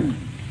man?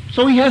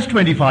 So he has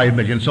 25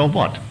 million, so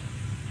what?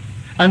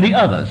 And the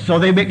others, so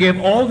they give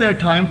all their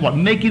time for what?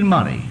 Making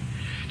money.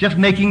 Just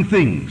making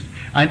things.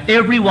 And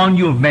every one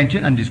you have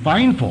mentioned and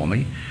defined for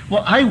me,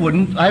 well, I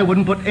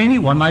wouldn't put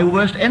anyone, my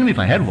worst enemy if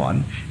I had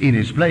one, in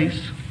his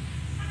place.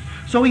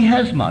 So he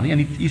has money,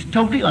 and he's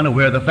totally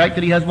unaware of the fact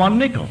that he has 1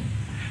 nickel.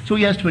 So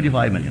he has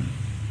 25 million.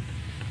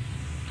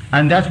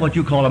 And that's what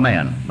you call a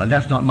man. But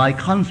that's not my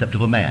concept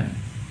of a man.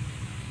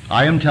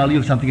 I am telling you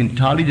of something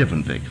entirely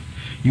different, Vic.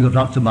 You have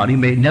lots of money,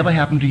 may never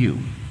happen to you.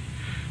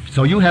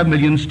 So you have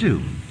millions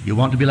too. You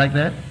want to be like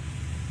that?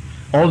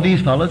 All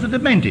these fellows are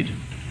demented.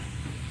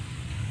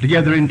 They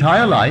give their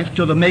entire life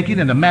to the making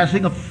and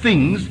amassing of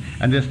things,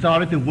 and they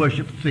started to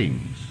worship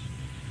things.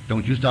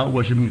 Don't you start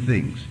worshiping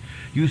things.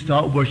 You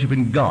start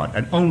worshiping God,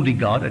 and only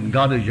God, and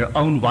God is your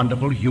own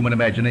wonderful human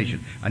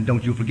imagination. And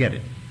don't you forget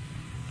it.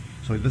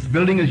 So if this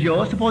building is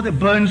yours, suppose it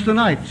burns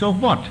tonight. So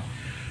what?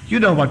 You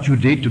know what you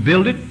did to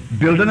build it.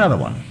 Build another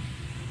one.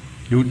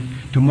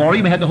 Tomorrow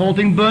you may have the whole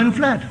thing burned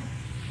flat.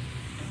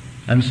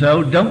 And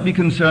so don't be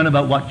concerned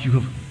about what you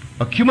have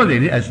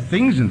accumulated as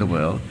things in the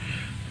world.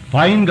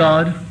 Find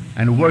God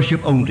and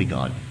worship only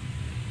God.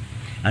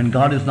 And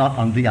God is not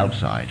on the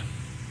outside.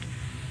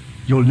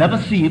 You'll never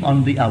see him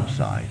on the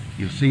outside.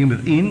 You'll see him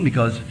within,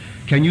 because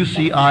can you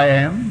see I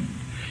am?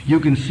 You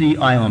can see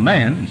I am a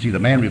man and see the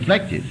man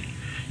reflected.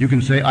 You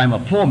can say I'm a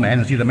poor man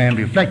and see the man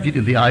reflected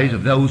in the eyes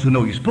of those who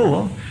know he's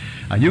poor.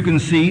 And you can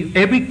see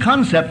every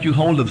concept you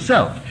hold of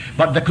self,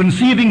 but the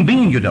conceiving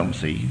being you don't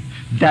see.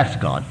 That's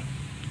God.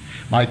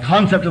 My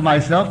concept of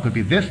myself could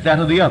be this, that,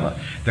 or the other.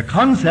 The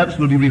concepts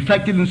will be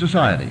reflected in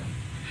society.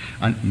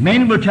 And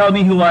men will tell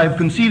me who I'm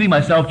conceiving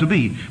myself to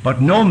be,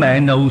 but no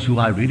man knows who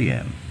I really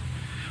am.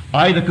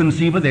 I, the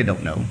conceiver, they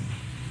don't know.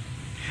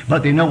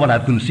 But they know what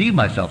I've conceived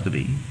myself to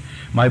be.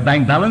 My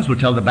bank balance will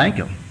tell the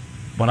banker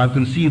what I've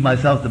conceived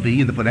myself to be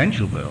in the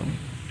financial world.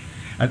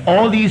 And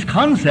all these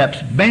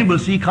concepts, men will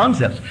see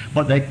concepts,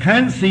 but they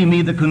can't see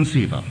me, the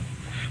conceiver.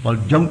 Well,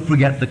 don't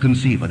forget the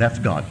conceiver. That's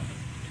God.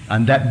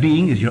 And that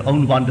being is your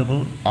own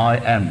wonderful I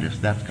amness.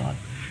 That's God.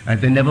 And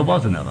there never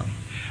was another.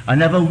 And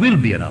never will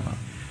be another.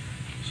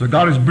 So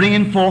God is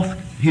bringing forth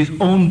his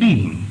own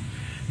being,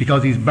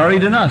 because he's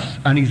buried in us,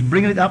 and he's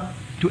bringing it up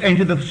to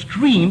enter the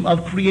stream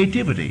of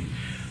creativity.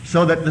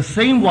 So that the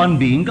same one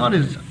being, God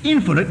is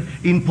infinite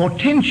in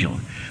potential,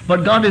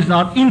 but God is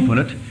not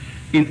infinite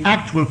in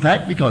actual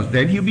fact, because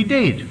then he'll be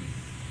dead.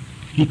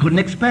 He couldn't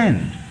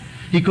expand.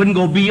 He couldn't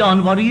go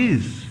beyond what he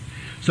is.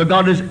 So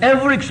God is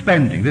ever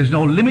expanding. There's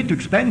no limit to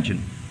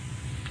expansion.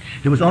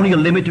 There was only a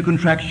limit to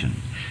contraction.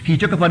 He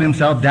took upon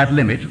himself that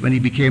limit when he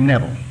became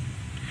Neville.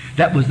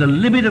 That was the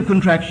limit of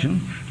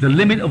contraction, the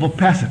limit of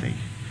opacity.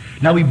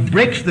 Now he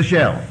breaks the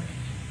shell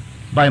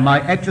by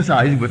my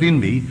exercising within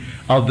me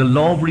of the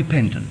law of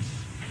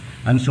repentance.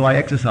 And so I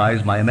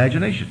exercise my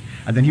imagination.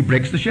 And then he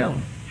breaks the shell.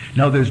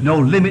 Now there's no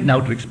limit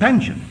now to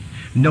expansion,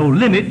 no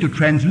limit to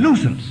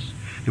translucence.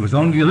 There was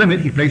only a limit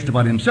he placed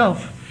upon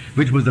himself,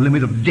 which was the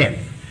limit of death,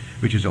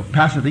 which is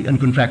opacity and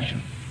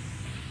contraction.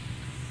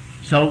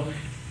 So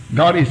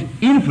God is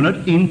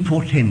infinite in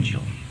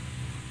potential.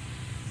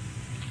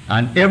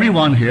 And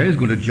everyone here is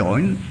going to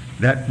join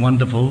that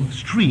wonderful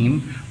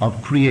stream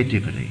of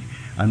creativity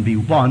and be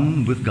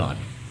one with God.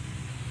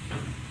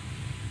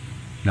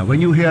 Now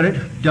when you hear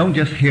it, don't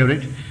just hear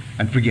it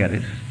and forget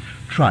it.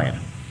 Try it.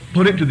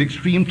 Put it to the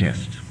extreme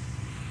test.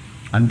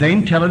 And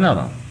then tell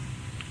another.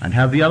 And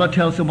have the other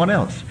tell someone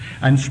else.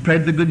 And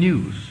spread the good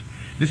news.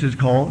 This is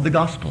called the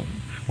gospel.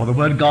 Well, the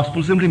word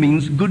gospel simply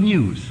means good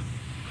news.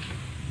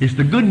 It's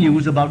the good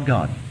news about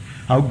God.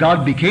 How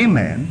God became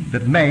man,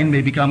 that man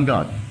may become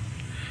God.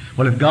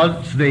 Well, if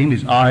God's name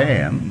is I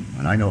am,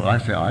 and I know I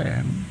say I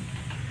am,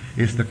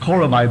 it's the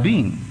core of my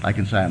being. I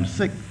can say I'm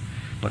sick,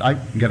 but I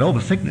can get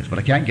over sickness, but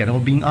I can't get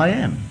over being I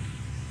am.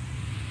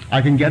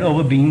 I can get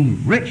over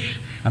being rich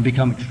and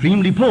become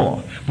extremely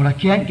poor, but I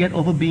can't get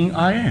over being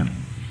I am.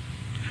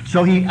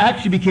 So he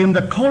actually became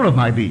the core of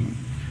my being.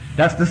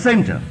 That's the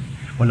center.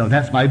 Well, no,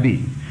 that's my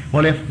being.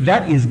 Well, if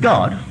that is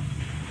God,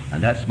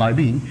 and that's my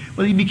being,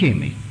 well, he became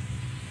me.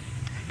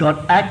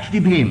 God actually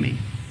became me,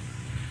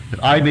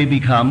 that I may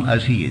become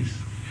as he is.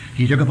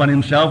 He took upon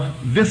himself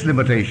this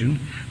limitation,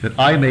 that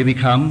I may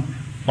become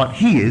what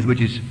he is,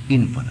 which is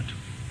infinite,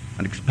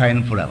 and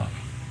expand forever.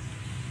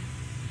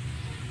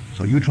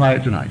 So you try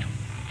it tonight.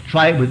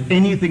 Try it with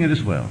anything in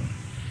this world.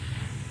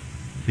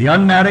 The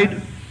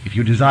unmarried, if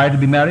you desire to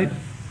be married,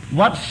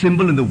 what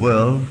symbol in the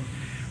world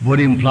would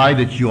imply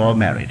that you are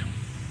married?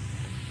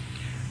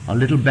 A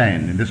little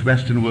band in this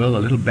Western world, a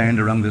little band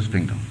around this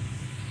finger.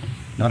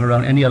 Not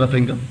around any other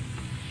finger,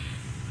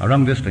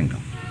 around this finger.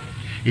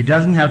 It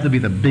doesn't have to be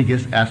the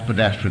biggest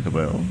aspidastra in the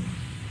world.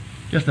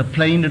 Just a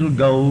plain little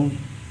gold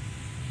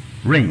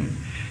ring.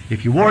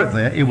 If you wore it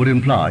there, it would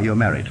imply you're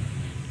married.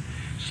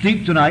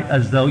 Sleep tonight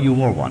as though you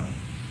wore one.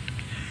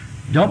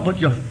 Don't put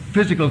your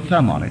physical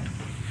thumb on it.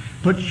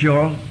 Put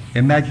your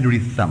imaginary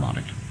thumb on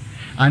it.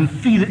 And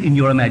feel it in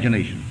your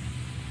imagination.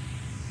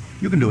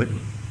 You can do it.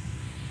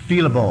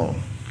 Feel a ball.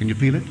 Can you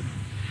feel it?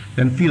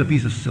 Then feel a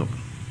piece of silk.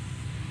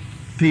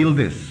 Feel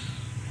this,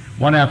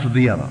 one after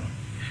the other.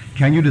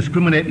 Can you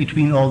discriminate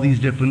between all these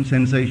different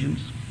sensations?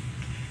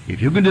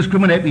 If you can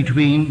discriminate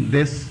between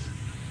this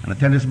and a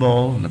tennis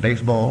ball and a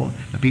baseball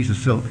and a piece of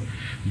silk,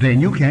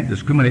 then you can't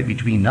discriminate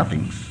between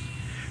nothings.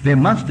 They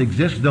must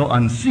exist, though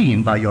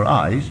unseen by your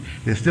eyes,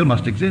 they still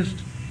must exist.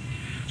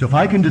 So if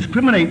I can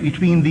discriminate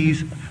between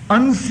these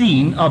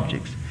unseen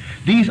objects,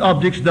 these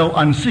objects, though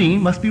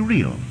unseen, must be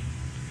real.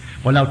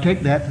 Well, now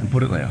take that and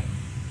put it there.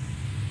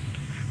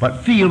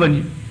 But feel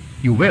when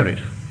you wear it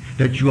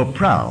that you are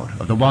proud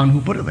of the one who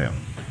put it there.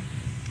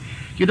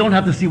 You don't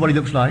have to see what he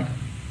looks like.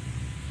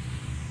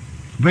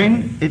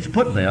 When it's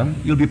put there,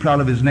 you'll be proud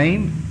of his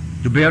name,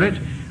 to bear it,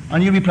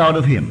 and you'll be proud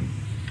of him.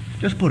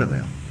 Just put it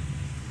there.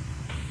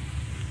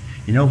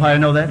 You know why I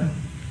know that?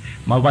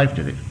 My wife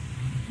did it.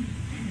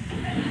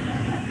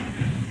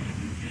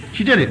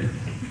 She did it.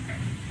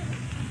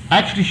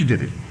 Actually, she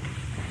did it.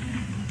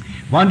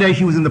 One day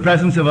she was in the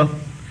presence of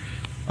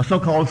a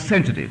so-called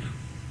sensitive.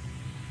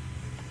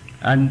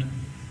 And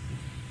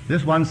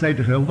this one said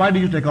to her, "Why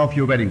did you take off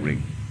your wedding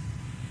ring?"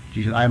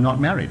 She said, "I am not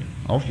married."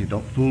 "Oh," she said,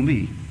 "don't fool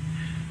me.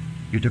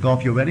 You took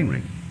off your wedding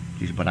ring."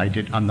 She said, "But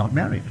I'm not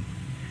married."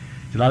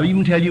 She said, "I'll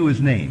even tell you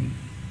his name."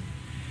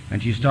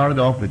 And she started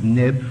off with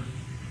never.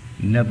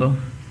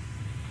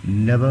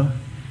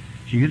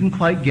 She didn't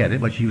quite get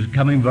it, but she was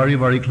coming very,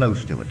 very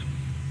close to it.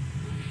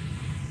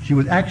 She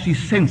was actually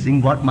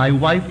sensing what my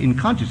wife in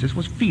consciousness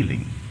was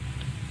feeling.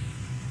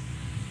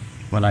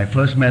 When I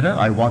first met her,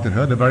 I wanted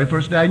her the very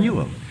first day I knew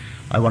her.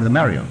 I wanted to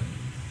marry her.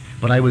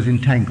 But I was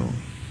entangled.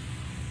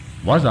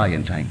 Was I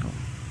entangled?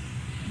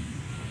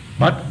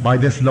 But by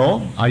this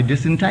law, I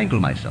disentangle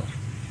myself.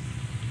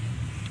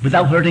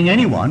 Without hurting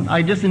anyone,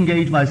 I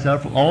disengage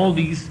myself from all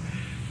these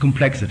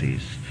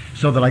complexities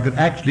so that I could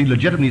actually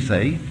legitimately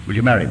say, "Will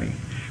you marry me?"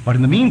 But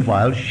in the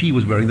meanwhile, she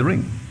was wearing the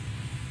ring.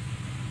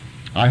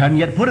 I hadn't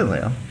yet put it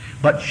there,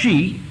 but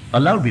she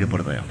allowed me to put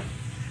it there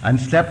and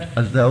slept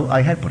as though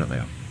I had put it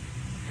there.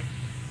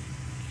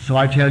 So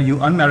I tell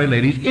you, unmarried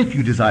ladies, if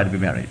you desire to be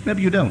married,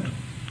 maybe you don't.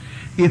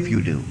 If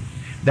you do,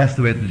 that's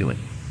the way to do it.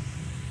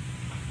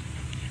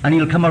 And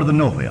he'll come out of the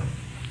nowhere.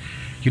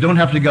 You don't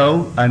have to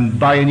go and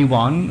buy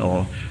anyone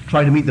or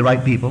try to meet the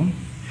right people.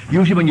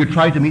 Usually when you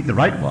try to meet the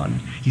right one,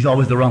 he's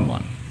always the wrong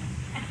one.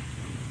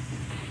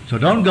 So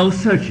don't go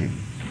searching.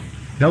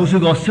 Those who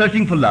go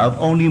searching for love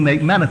only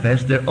make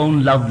manifest their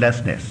own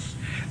lovelessness.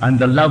 And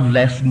the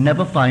loveless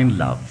never find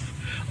love.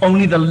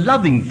 Only the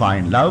loving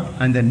find love,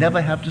 and they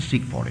never have to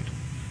seek for it.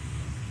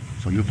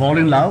 So you fall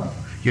in love,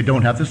 you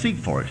don't have to seek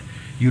for it.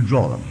 You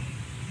draw them.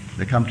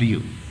 They come to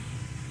you.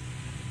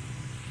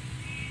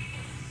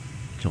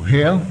 So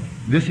here,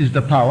 this is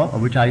the power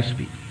of which I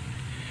speak.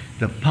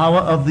 The power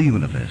of the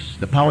universe,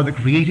 the power that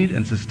created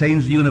and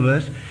sustains the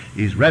universe,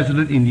 is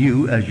resident in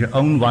you as your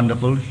own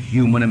wonderful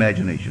human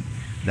imagination.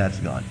 That's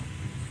God.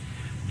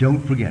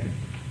 Don't forget it.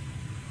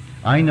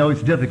 I know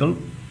it's difficult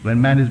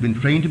when man has been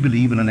trained to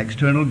believe in an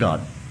external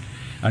God.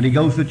 And he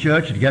goes to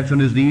church and gets on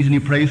his knees and he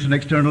prays to an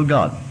external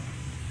God.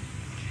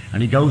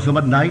 And he goes home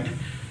at night,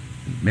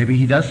 maybe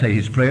he does say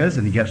his prayers,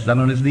 and he gets down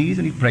on his knees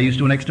and he prays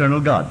to an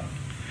external God.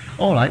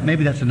 All right,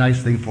 maybe that's a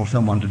nice thing for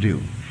someone to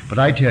do. But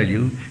I tell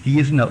you, he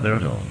isn't out there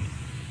at all.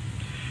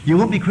 You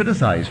won't be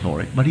criticized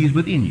for it, but he's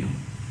within you.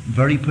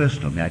 Very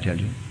personal, may I tell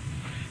you.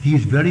 He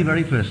is very,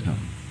 very personal.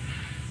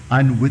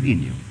 And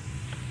within you.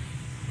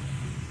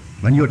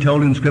 When you're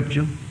told in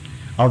Scripture,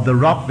 of the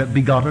rock that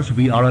begot us,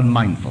 we are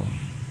unmindful.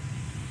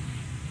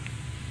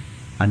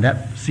 And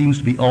that seems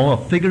to be all a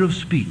figure of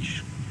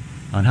speech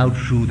on how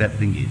true that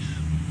thing is.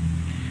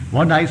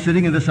 One night,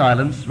 sitting in the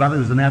silence, rather it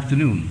was an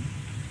afternoon,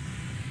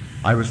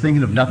 I was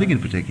thinking of nothing in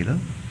particular,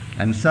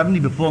 and suddenly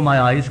before my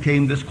eyes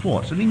came this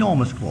quartz, an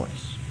enormous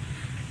quartz.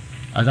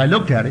 As I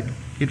looked at it,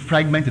 it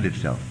fragmented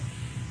itself,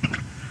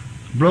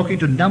 broke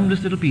into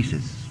numberless little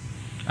pieces.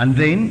 And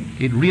then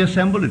it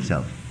reassembled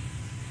itself.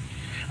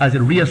 As it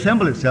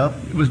reassembled itself,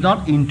 it was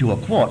not into a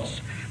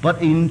quartz,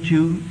 but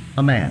into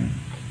a man,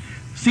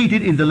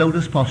 seated in the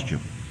lotus posture.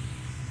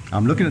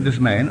 I'm looking at this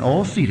man,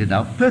 all seated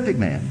now, perfect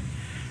man.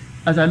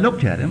 As I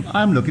looked at him,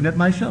 I'm looking at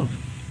myself.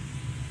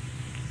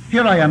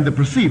 Here I am, the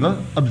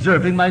perceiver,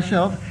 observing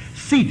myself,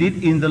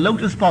 seated in the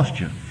lotus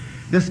posture.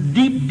 This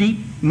deep, deep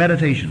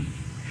meditation.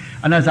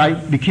 And as I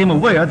became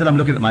aware that I'm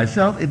looking at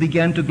myself, it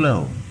began to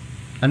glow.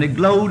 And it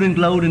glowed and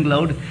glowed and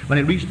glowed. When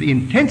it reached the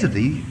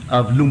intensity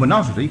of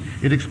luminosity,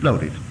 it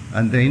exploded.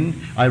 And then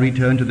I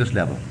returned to this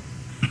level.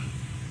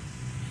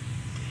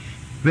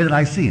 Where did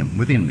I see him?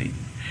 Within me.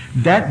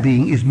 That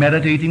being is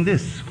meditating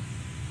this.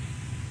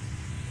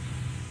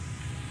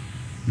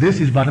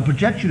 This is but a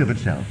projection of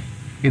itself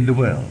in the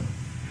world.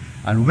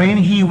 And when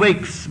he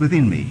wakes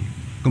within me,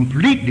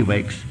 completely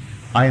wakes,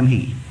 I am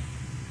he.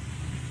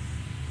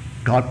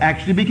 God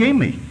actually became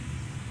me,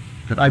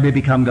 that I may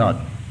become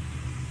God.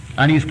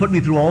 And he's put me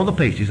through all the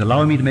paces,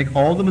 allowing me to make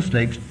all the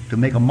mistakes, to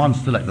make a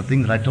monster like the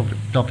things that I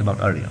talked about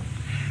earlier.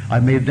 I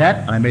made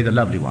that, and I made a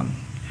lovely one.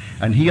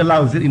 And he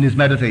allows it in his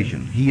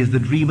meditation. He is the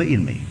dreamer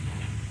in me.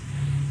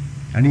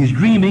 And he's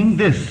dreaming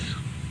this,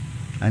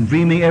 and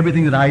dreaming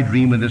everything that I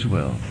dream in this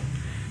world.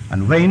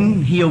 And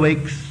when he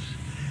awakes,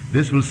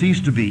 this will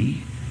cease to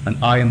be, and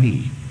I am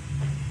he.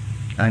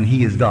 And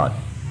he is God.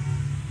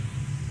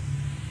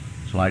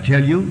 So I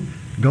tell you,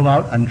 go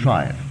out and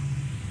try it.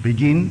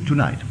 Begin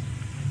tonight.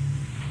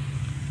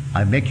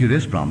 I make you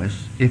this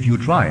promise, if you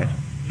try it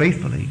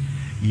faithfully,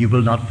 you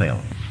will not fail.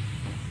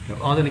 So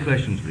are there any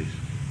questions, please?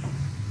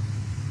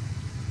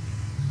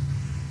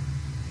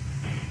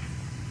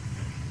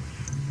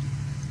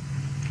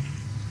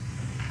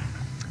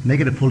 Make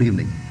it a full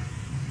evening.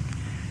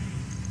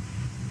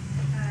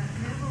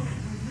 Neville,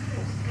 would you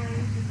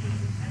explain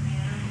to me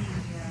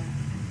again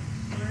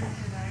the words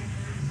that I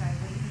heard as I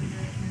wakened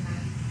during the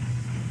night?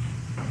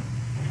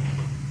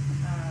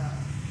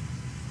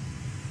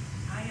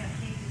 I have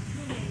taken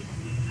 2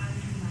 nations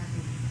unto my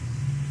bosom.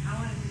 I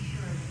want to be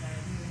sure that I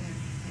really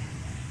understand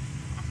that.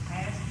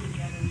 I ask you the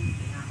other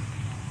reading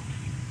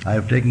alcohol. I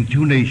have taken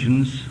 2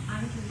 nations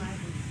Unto my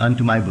bosom.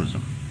 unto my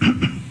bosom.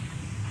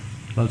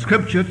 Well,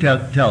 Scripture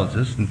tells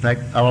us, in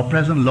fact, our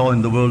present law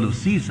in the world of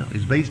Caesar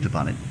is based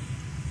upon it.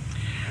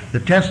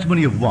 The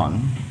testimony of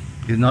one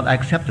is not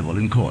acceptable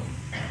in court.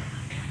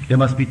 There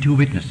must be 2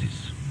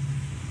 witnesses.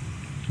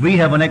 We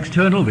have an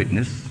external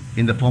witness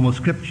in the form of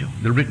Scripture,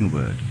 the written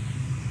word.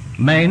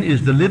 Man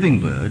is the living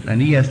word,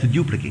 and he has to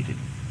duplicate it.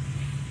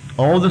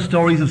 All the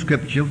stories of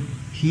Scripture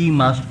he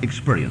must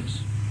experience.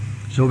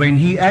 So when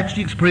he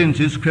actually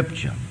experiences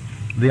Scripture,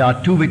 there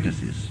are 2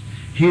 witnesses.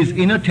 His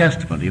inner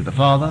testimony of the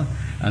Father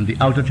and the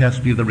outer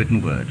testimony of the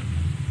written word.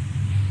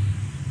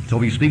 So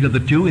we speak of the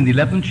 2 in the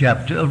 11th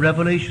chapter of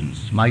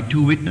Revelations, my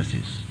 2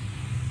 witnesses.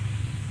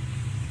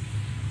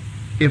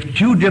 If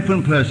 2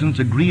 different persons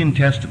agree in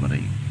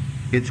testimony,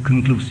 it's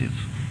conclusive.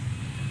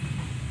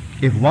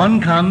 If one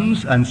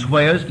comes and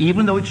swears,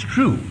 even though it's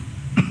true,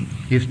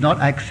 it's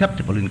not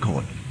acceptable in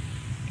court.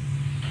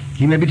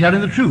 He may be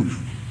telling the truth,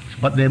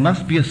 but there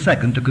must be a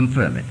second to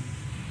confirm it.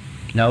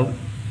 Now,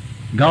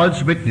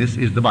 God's witness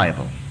is the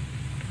Bible.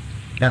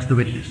 That's the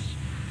witness.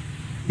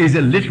 Is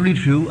it literally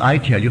true? I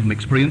tell you from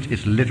experience,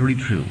 it's literally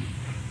true.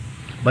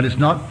 But it's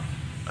not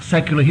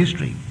secular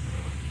history.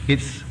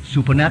 It's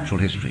supernatural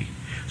history.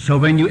 So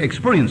when you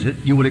experience it,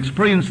 you will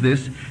experience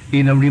this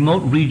in a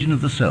remote region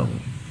of the soul.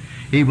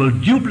 It will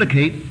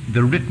duplicate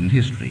the written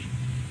history,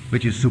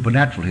 which is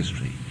supernatural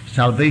history,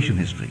 salvation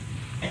history.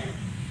 Does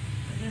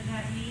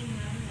that mean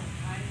then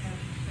that I have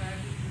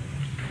started to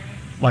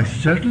experience? Why,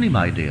 certainly,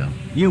 my dear.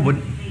 You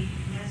wouldn't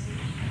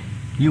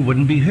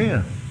be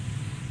here.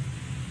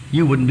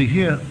 You wouldn't be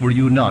here were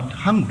you not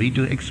hungry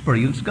to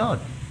experience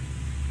God.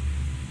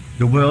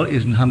 The world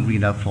isn't hungry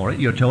enough for it.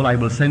 You're told, I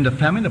will send a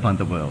famine upon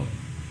the world.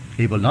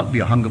 It will not be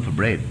a hunger for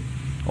bread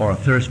or a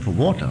thirst for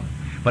water,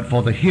 but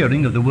for the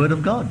hearing of the word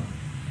of God.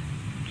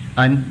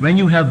 And when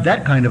you have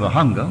that kind of a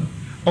hunger,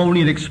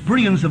 only an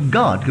experience of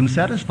God can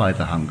satisfy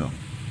the hunger.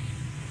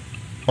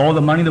 All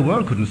the money in the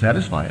world couldn't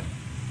satisfy it.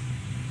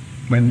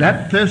 When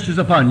that thirst is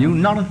upon you,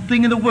 not a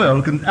thing in the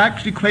world can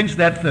actually quench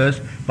that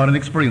thirst but an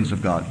experience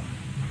of God.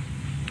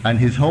 And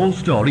his whole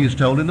story is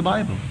told in the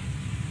Bible.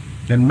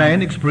 Then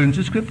man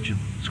experiences Scripture.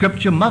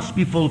 Scripture must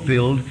be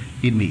fulfilled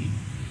in me.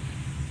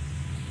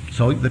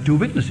 So the 2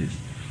 witnesses,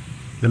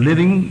 the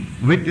living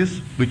witness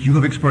which you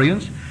have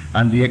experienced,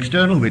 and the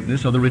external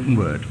witness of the written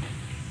word.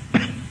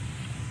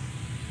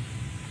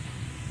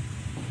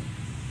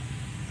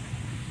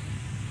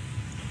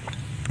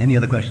 Any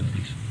other questions,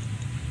 please?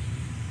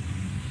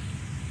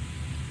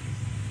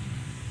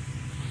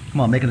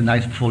 Come on, make it a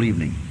nice full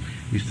evening.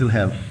 We still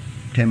have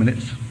 10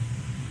 minutes.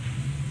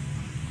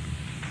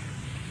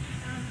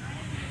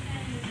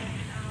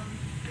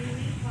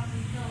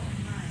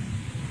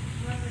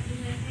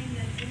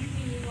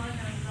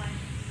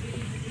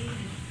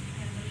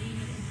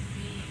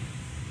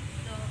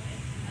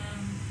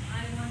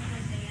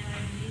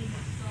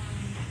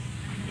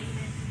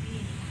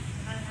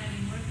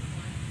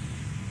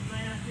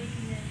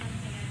 Thinking that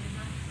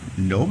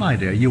No, my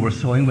dear, you were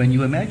sowing when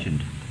you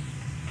imagined.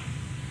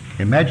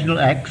 Imaginal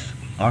acts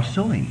are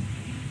sowing.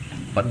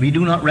 But we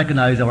do not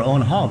recognize our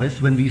own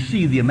harvest when we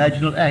see the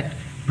imaginal act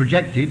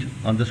projected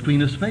on the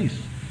screen of space.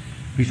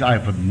 We say, I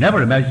have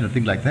never imagined a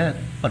thing like that,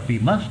 but we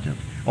must have,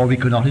 or we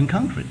could not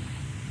encounter it.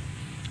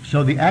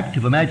 So the act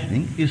of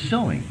imagining is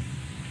sowing.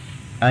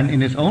 And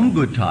in its own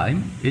good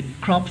time, it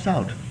crops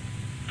out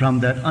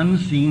from that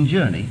unseen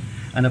journey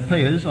and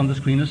appears on the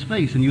screen of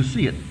space, and you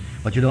see it,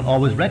 but you don't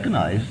always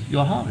recognize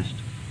your harvest.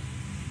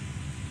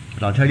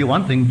 But I'll tell you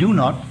one thing, do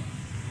not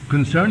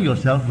concern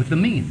yourself with the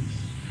means.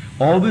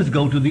 Always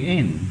go to the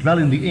end, dwell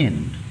in the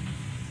end,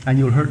 and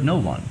you'll hurt no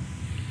one.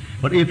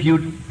 But if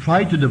you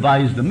try to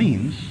devise the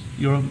means,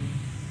 you're,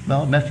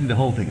 well, messing the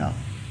whole thing up.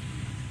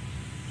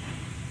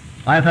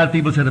 I've had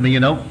people say to me, you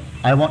know,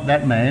 I want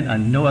that man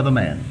and no other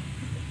man.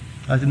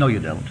 I said, no, you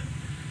don't.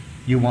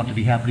 You want to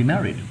be happily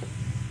married.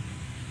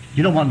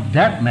 You don't want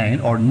that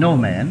man or no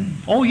man.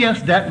 Oh,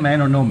 yes, that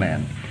man or no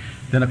man.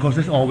 Then, of course,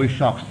 this always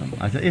shocks them.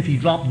 I said, if he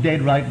dropped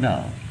dead right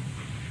now,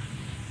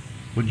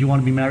 would you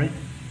want to be married?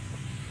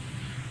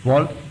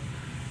 Well,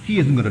 he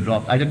isn't going to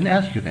drop. I didn't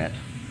ask you that.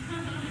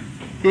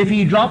 If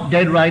he dropped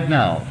dead right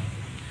now,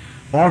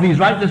 or if he's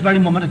right this very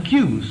moment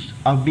accused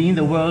of being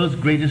the world's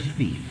greatest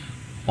thief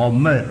or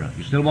murderer,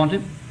 you still want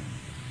him?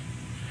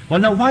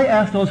 Well, now, why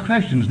ask those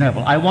questions,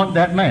 Neville? I want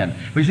that man.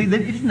 But you see,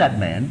 it isn't that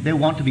man. They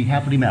want to be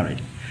happily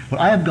married. Well,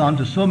 I have gone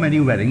to so many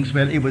weddings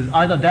where it was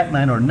either that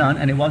man or none,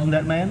 and it wasn't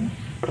that man.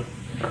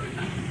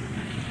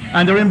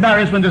 And they're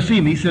embarrassed when they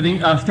see me standing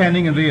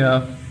in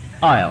the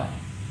aisle.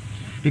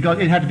 Because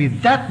it had to be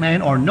that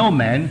man or no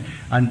man,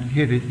 and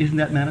here it isn't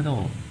that man at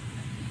all.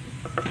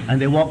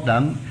 And they walk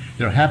down,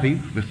 they're happy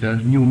with their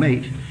new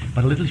mate,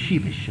 but a little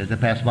sheepish as they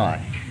pass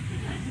by.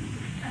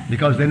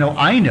 Because they know,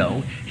 I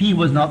know, he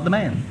was not the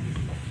man.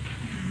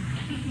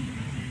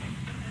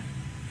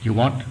 You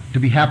want to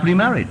be happily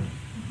married.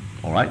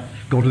 All right,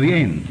 go to the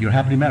end, you're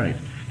happily married.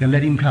 Then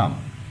let him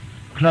come.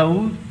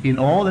 Clothed in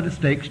all that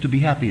it takes to be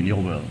happy in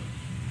your world.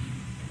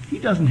 He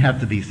doesn't have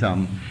to be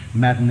some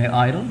matinee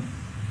idol.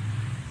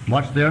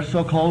 What's their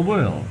so-called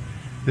world?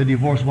 They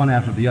divorce one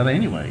after the other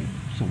anyway.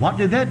 So what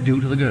did that do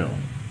to the girl?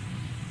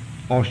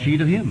 Or she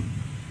to him?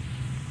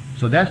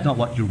 So that's not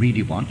what you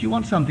really want. You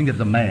want something that's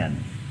a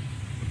man.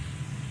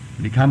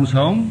 When he comes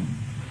home,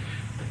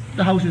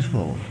 the house is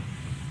full.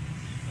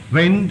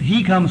 When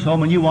he comes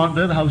home and you aren't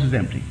there, the house is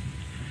empty.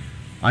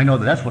 I know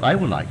that's what I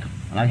would like,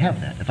 and I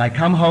have that. If I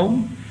come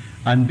home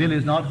and Bill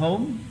is not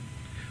home,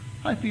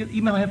 I feel,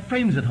 even if I have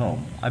friends at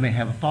home, I may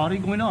have a party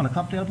going on, a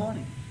cocktail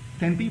party.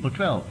 10 people,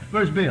 12.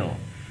 Where's Bill?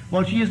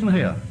 Well, she isn't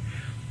here.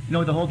 You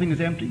know, the whole thing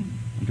is empty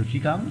until she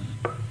comes.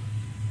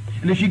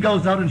 And if she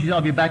goes out and she says,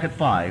 I'll be back at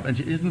 5, and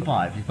she isn't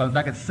 5, she comes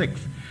back at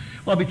 6.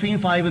 Well, between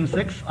 5 and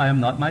 6, I am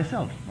not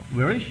myself.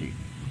 Where is she?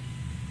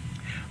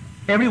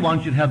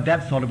 Everyone should have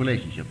that sort of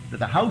relationship, that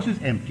the house is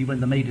empty when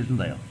the mate isn't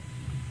there.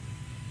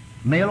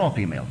 Male or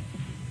female.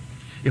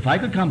 If I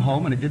could come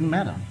home and it didn't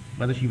matter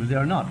whether she was there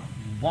or not,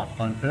 what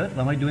on earth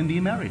am I doing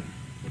being married?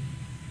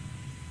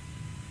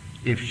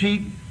 If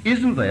she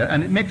isn't there,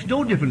 and it makes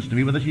no difference to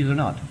me whether she's or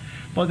not,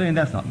 well then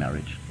that's not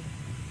marriage.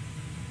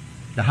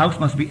 The house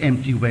must be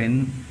empty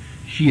when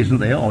she isn't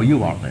there or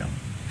you aren't there.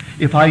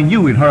 If I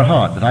knew in her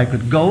heart that I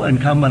could go and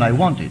come when I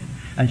wanted,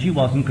 and she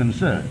wasn't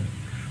concerned,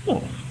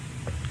 well,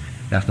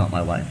 that's not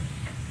my wife.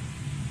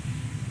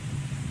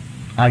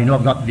 I know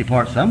I've got to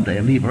depart someday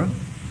and leave her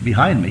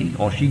behind me,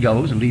 or she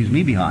goes and leaves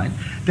me behind.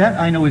 That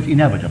I know is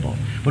inevitable.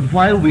 But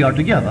while we are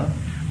together,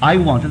 I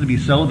want it to be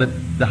so that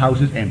the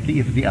house is empty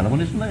if the other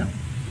one isn't there.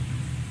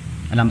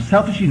 And I'm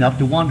selfish enough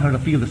to want her to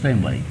feel the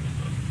same way.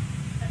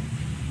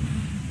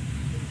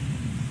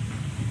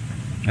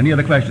 Any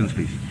other questions,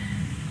 please?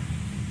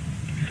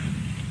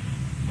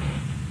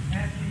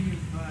 After you've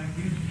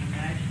used the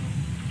natural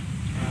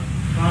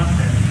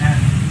process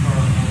for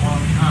a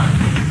long time,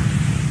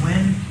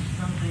 when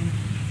something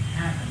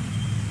happens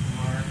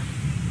or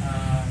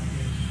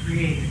is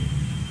created,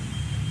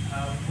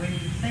 when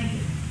you think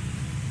it,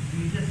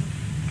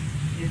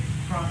 it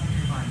crosses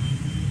your mind. You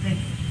think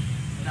it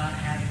without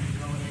having to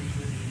go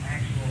into the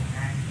actual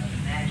act of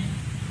imagining.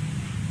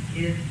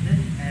 Is this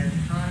as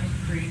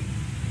concrete,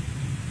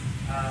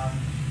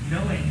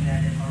 knowing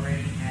that it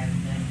already has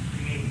been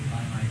created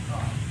by my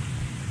thought?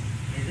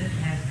 Is this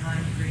as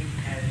concrete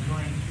as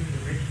going through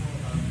the ritual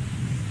of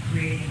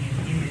creating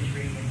an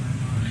imagery in my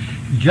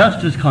mind?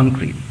 Just as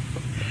concrete.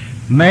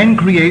 Man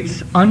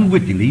creates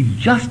unwittingly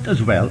just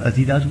as well as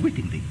he does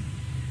wittingly.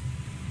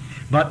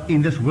 But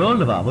in this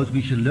world of ours,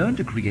 we should learn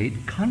to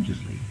create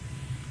consciously.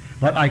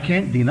 But I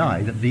can't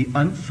deny that the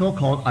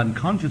so-called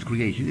unconscious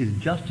creation is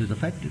just as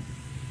effective.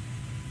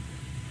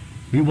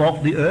 We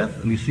walk the earth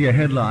and we see a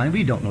headline,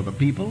 we don't know the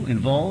people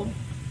involved,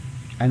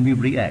 and we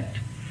react.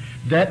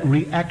 That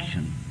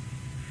reaction,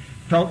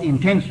 felt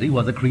intensely,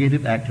 was a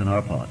creative act on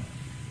our part.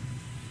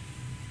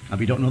 And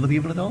we don't know the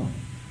people at all.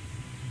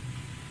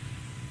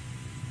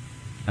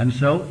 And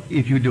so,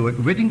 if you do it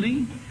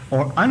wittingly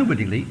or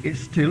unwittingly, it's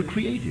still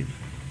creative.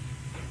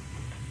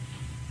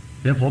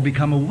 Therefore,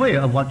 become aware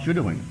of what you're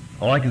doing.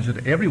 or I can say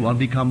to everyone,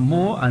 become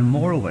more and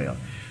more aware,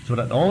 so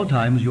that at all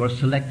times you are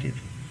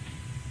selective.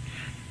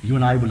 You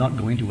and I will not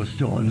go into a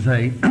store and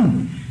say,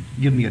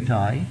 give me a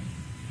tie.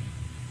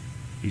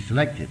 He's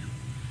selected.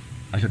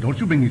 I said, don't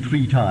you bring me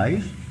 3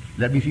 ties.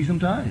 Let me see some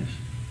ties.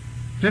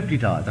 50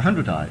 ties,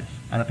 100 ties.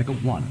 And I pick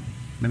up 1.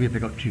 Maybe I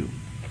pick up 2.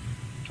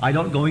 I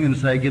don't go in and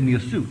say, give me a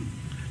suit.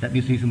 Let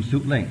me see some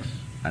suit lengths.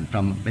 And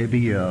from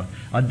maybe a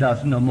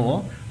dozen or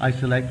more, I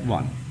select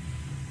 1.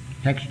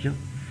 Texture,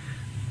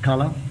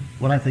 color,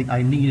 what I think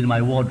I need in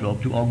my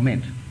wardrobe to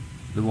augment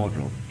the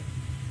wardrobe.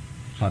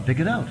 So I pick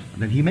it out,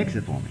 and then he makes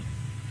it for me.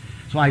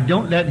 So I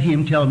don't let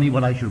him tell me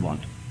what I should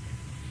want.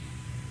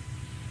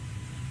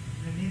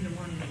 And neither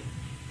one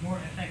is more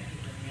effective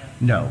than the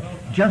other.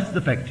 No, just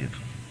effective.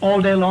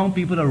 All day long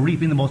people are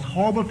reaping the most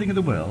horrible thing in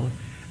the world,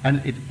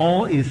 and it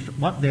all is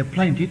what they're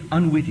planted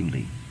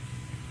unwittingly.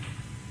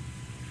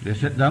 They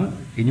sit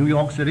down in New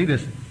York City, they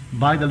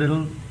buy the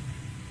little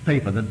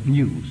paper, the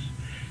news.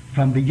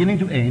 From beginning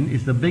to end,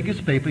 it's the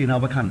biggest paper in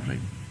our country.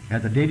 It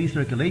has a daily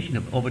circulation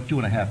of over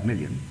 2.5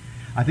 million.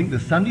 I think the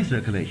Sunday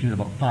circulation is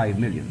about 5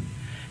 million.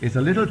 It's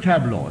a little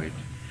tabloid,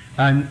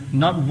 and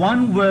not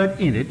one word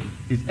in it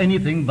is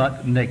anything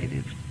but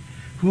negative.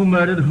 Who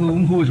murdered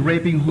whom, who is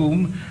raping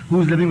whom,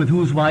 who's living with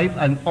whose wife,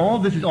 and all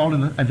this is all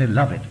in the, and they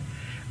love it.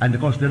 And of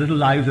course their little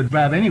lives are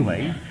drab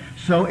anyway,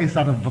 so it's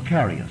sort of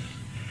vicarious.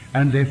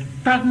 And they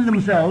fatten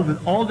themselves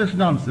with all this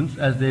nonsense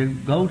as they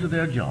go to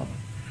their job.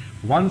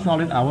 1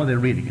 solid hour they're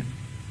reading it.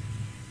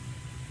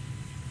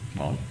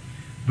 Well,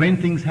 when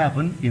things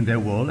happen in their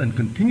world and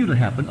continue to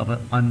happen of an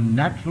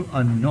unnatural,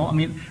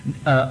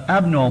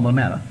 abnormal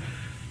manner,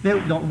 they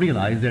don't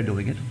realize they're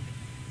doing it.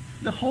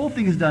 The whole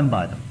thing is done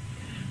by them.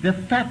 They're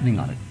fattening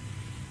on it.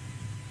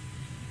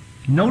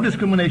 No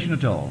discrimination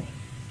at all.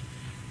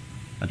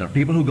 And there are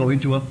people who go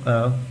into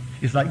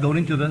it's like going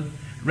into the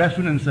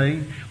restaurant and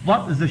saying,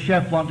 what does the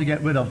chef want to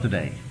get rid of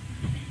today?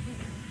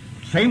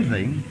 Same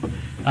thing.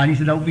 And he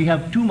said, no, we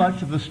have too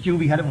much of the stew.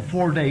 We had it for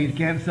 4 days,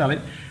 can't sell it,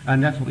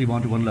 and that's what we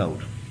want to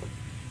unload.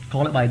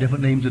 Call it by a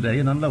different name today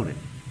and unload it.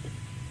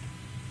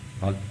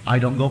 Well, I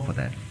don't go for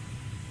that.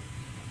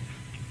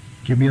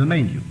 Give me the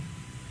menu.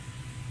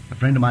 A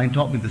friend of mine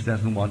taught me this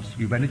lesson once.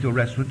 We went into a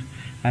restaurant,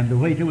 and the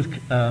waiter was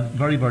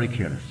very, very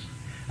careless.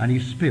 And he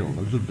spilled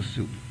a little bit of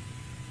soup.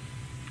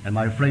 And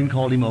my friend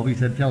called him over. He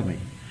said, tell me,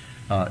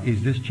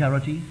 is this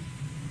charity?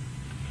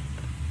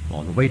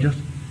 Well, the waiter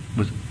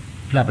was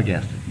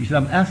flabbergasted. He said,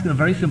 I'm asking a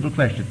very simple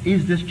question.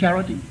 Is this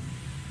charity?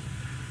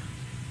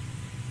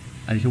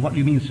 And he said, what do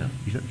you mean, sir?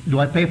 He said, do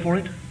I pay for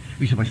it?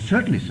 He said, well,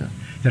 certainly, sir.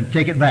 He said,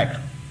 take it back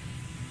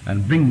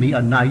and bring me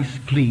a nice,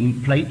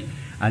 clean plate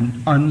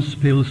and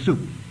unspilled soup.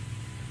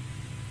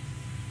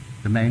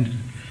 The man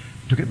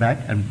took it back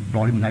and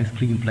brought him a nice,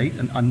 clean plate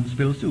and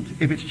unspilled soup.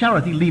 If it's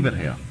charity, leave it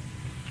here.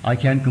 I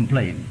can't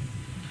complain.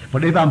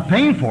 But if I'm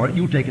paying for it,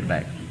 you take it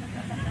back.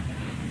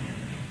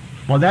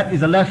 Well, that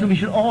is a lesson we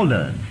should all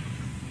learn.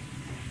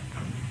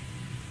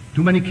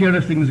 Too many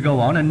careless things go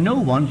on, and no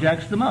one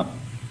jacks them up.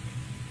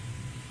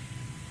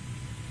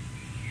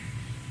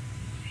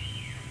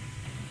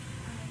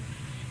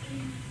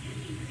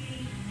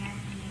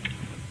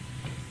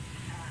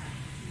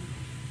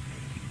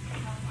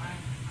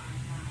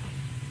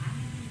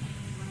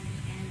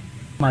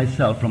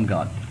 Myself from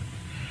God.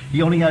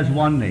 He only has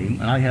one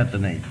name, and I have the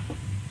name.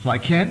 So I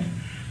can't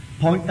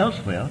point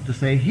elsewhere to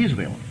say His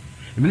will.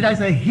 The minute I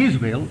say His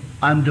will,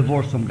 I'm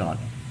divorced from God.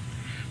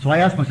 So I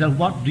ask myself,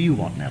 what do you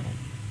want, Neville?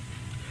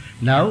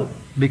 Now,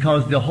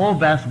 because the whole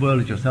vast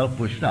world is yourself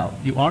pushed out,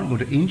 you aren't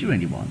going to injure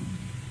anyone,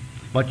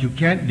 but you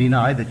can't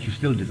deny that you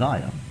still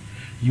desire.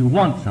 You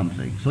want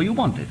something, so you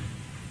want it.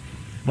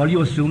 Well,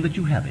 you assume that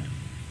you have it.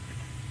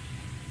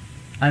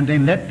 And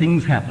then let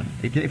things happen.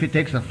 If it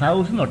takes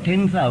 1,000 or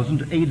 10,000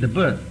 to aid the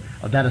birth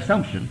of that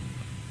assumption,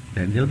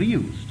 then they'll be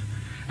used.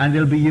 And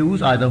they'll be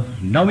used either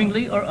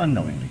knowingly or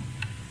unknowingly.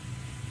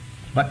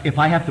 But if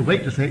I have to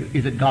wait to say,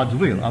 is it God's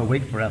will, I'll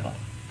wait forever.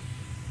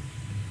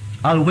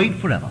 I'll wait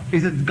forever.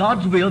 Is it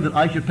God's will that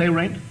I should pay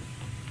rent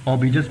or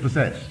be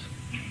dispossessed?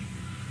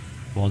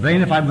 Well,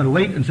 then if I'm going to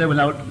wait and say, well,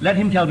 now let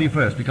him tell me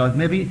first, because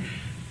maybe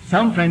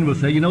some friend will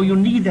say, you know, you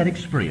need that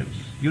experience.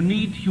 You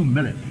need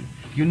humility.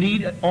 You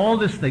need all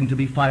this thing to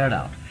be fired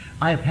out.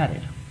 I've had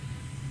it.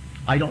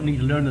 I don't need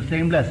to learn the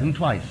same lesson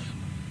twice.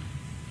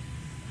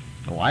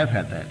 Oh, I've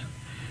had that.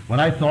 When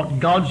I thought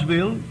God's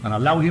will and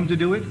allowed him to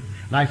do it,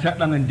 and I sat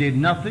down and did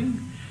nothing,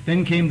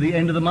 then came the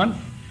end of the month,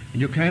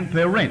 and you can't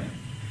pay rent.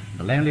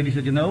 The landlady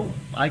said, you know,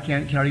 I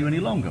can't carry you any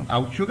longer.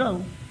 Out you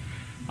go.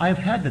 I have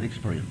had that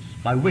experience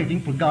by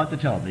waiting for God to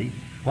tell me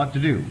what to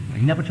do.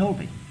 He never told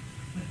me.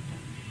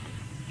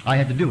 I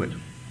had to do it.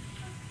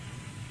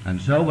 And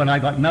so when I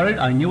got married,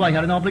 I knew I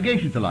had an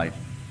obligation to life.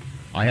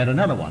 I had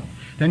another one.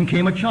 Then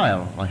came a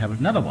child. I have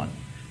another one.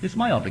 It's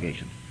my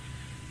obligation.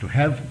 To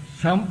have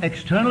some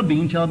external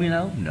being tell me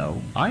now,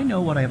 no, I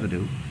know what I have to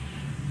do.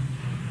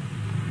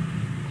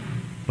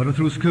 Put her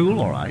through school,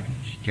 all right.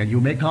 Can you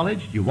make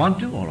college? You want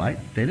to? All right.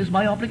 Then it's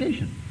my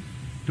obligation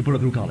to put her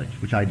through college,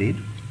 which I did.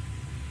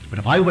 But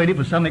if I waited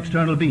for some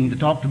external being to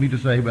talk to me to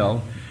say,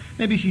 well,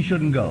 Maybe she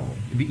shouldn't go.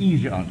 It'd be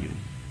easier on you.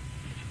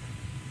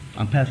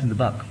 I'm passing the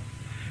buck.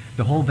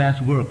 The whole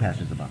vast world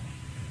passes the buck.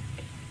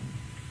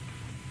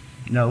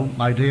 No,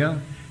 my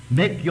dear,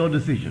 make your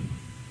decision.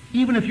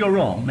 Even if you're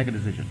wrong, make a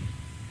decision.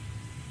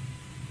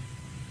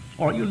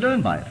 Or you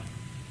learn by it.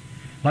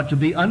 But to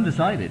be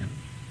undecided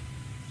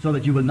so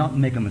that you will not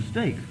make a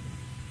mistake,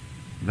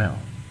 well,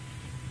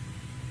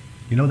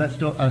 you know that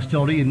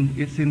story,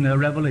 it's in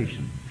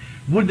Revelation.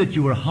 Would that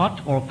you were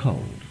hot or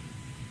cold.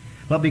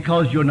 But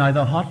because you're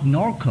neither hot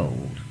nor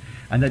cold,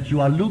 and that you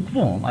are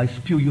lukewarm, I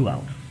spew you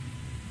out.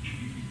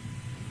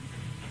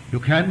 You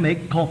can't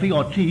make coffee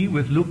or tea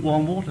with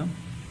lukewarm water.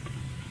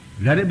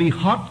 Let it be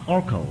hot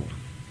or cold.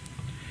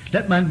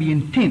 Let man be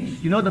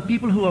intense. You know, the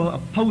people who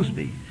oppose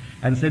me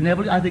and say,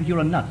 Neville, I think you're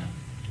a nut.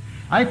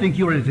 I think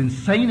you're as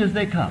insane as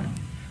they come.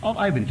 Oh,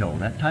 I've been told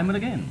that time and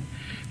again.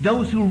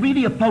 Those who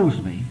really oppose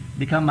me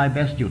become my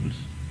best students.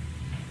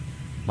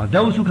 But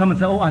those who come and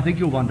say, oh, I think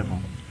you're wonderful.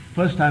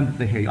 First time that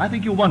they hear you, I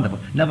think you're wonderful.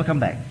 Never come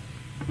back.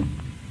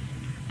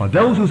 But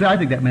those who say, I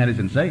think that man is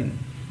insane.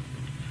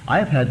 I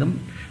have had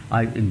them.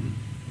 In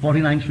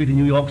 49th Street in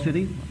New York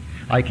City,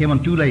 I came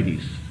on two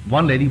ladies.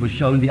 One lady was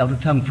showing the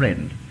out-of-town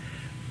friend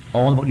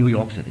all about New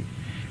York City.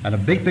 And a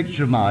big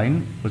picture of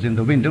mine was in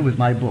the window with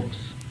my books.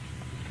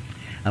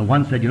 And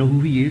one said, you know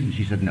who he is? And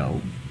she said,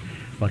 no.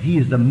 But he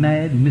is the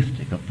mad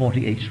mystic of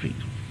 48th Street.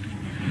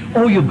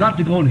 Oh, you've got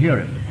to go and hear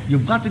him.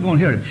 You've got to go and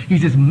hear him.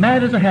 He's as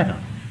mad as a hatter.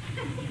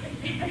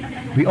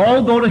 We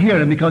all go to hear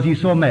him because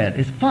he's so mad.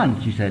 It's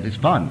fun, she said. It's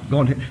fun.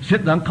 Go and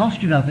sit down,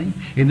 cost you nothing.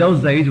 In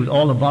those days, it was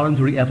all a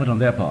voluntary effort on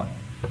their part.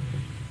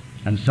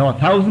 And so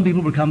 1,000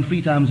 people would come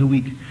 3 times a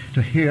week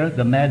to hear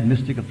the mad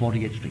mystic of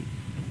 48th Street.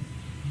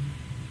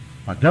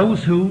 But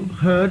those who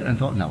heard and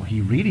thought, no,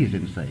 he really is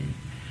insane,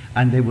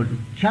 and they would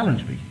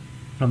challenge me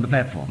from the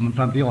platform,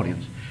 from the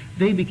audience,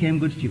 they became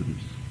good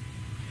students.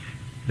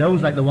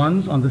 Those like the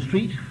ones on the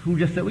street who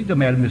just said, we're the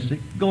mad mystic,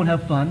 go and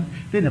have fun,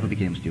 they never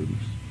became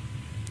students.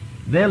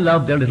 They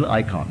loved their little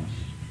icons,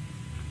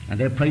 and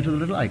they prayed to the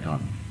little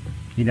icon.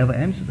 He never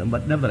answered them,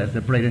 but nevertheless they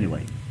prayed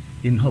anyway,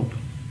 in hope.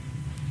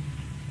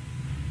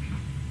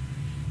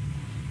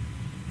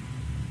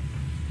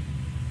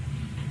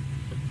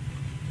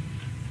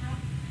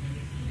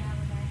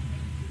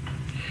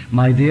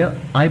 My dear,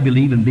 I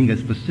believe in being as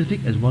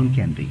specific as one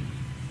can be.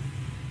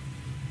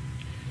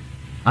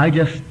 I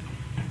just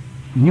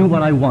knew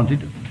what I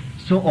wanted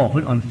so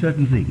often on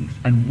certain things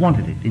and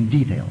wanted it in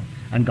detail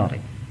and got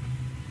it.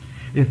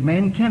 If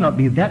man cannot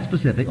be that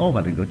specific, oh,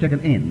 well, then go take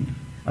an end,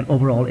 an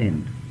overall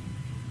end.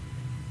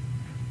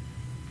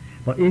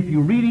 But if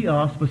you really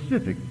are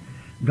specific,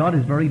 God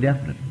is very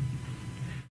definite.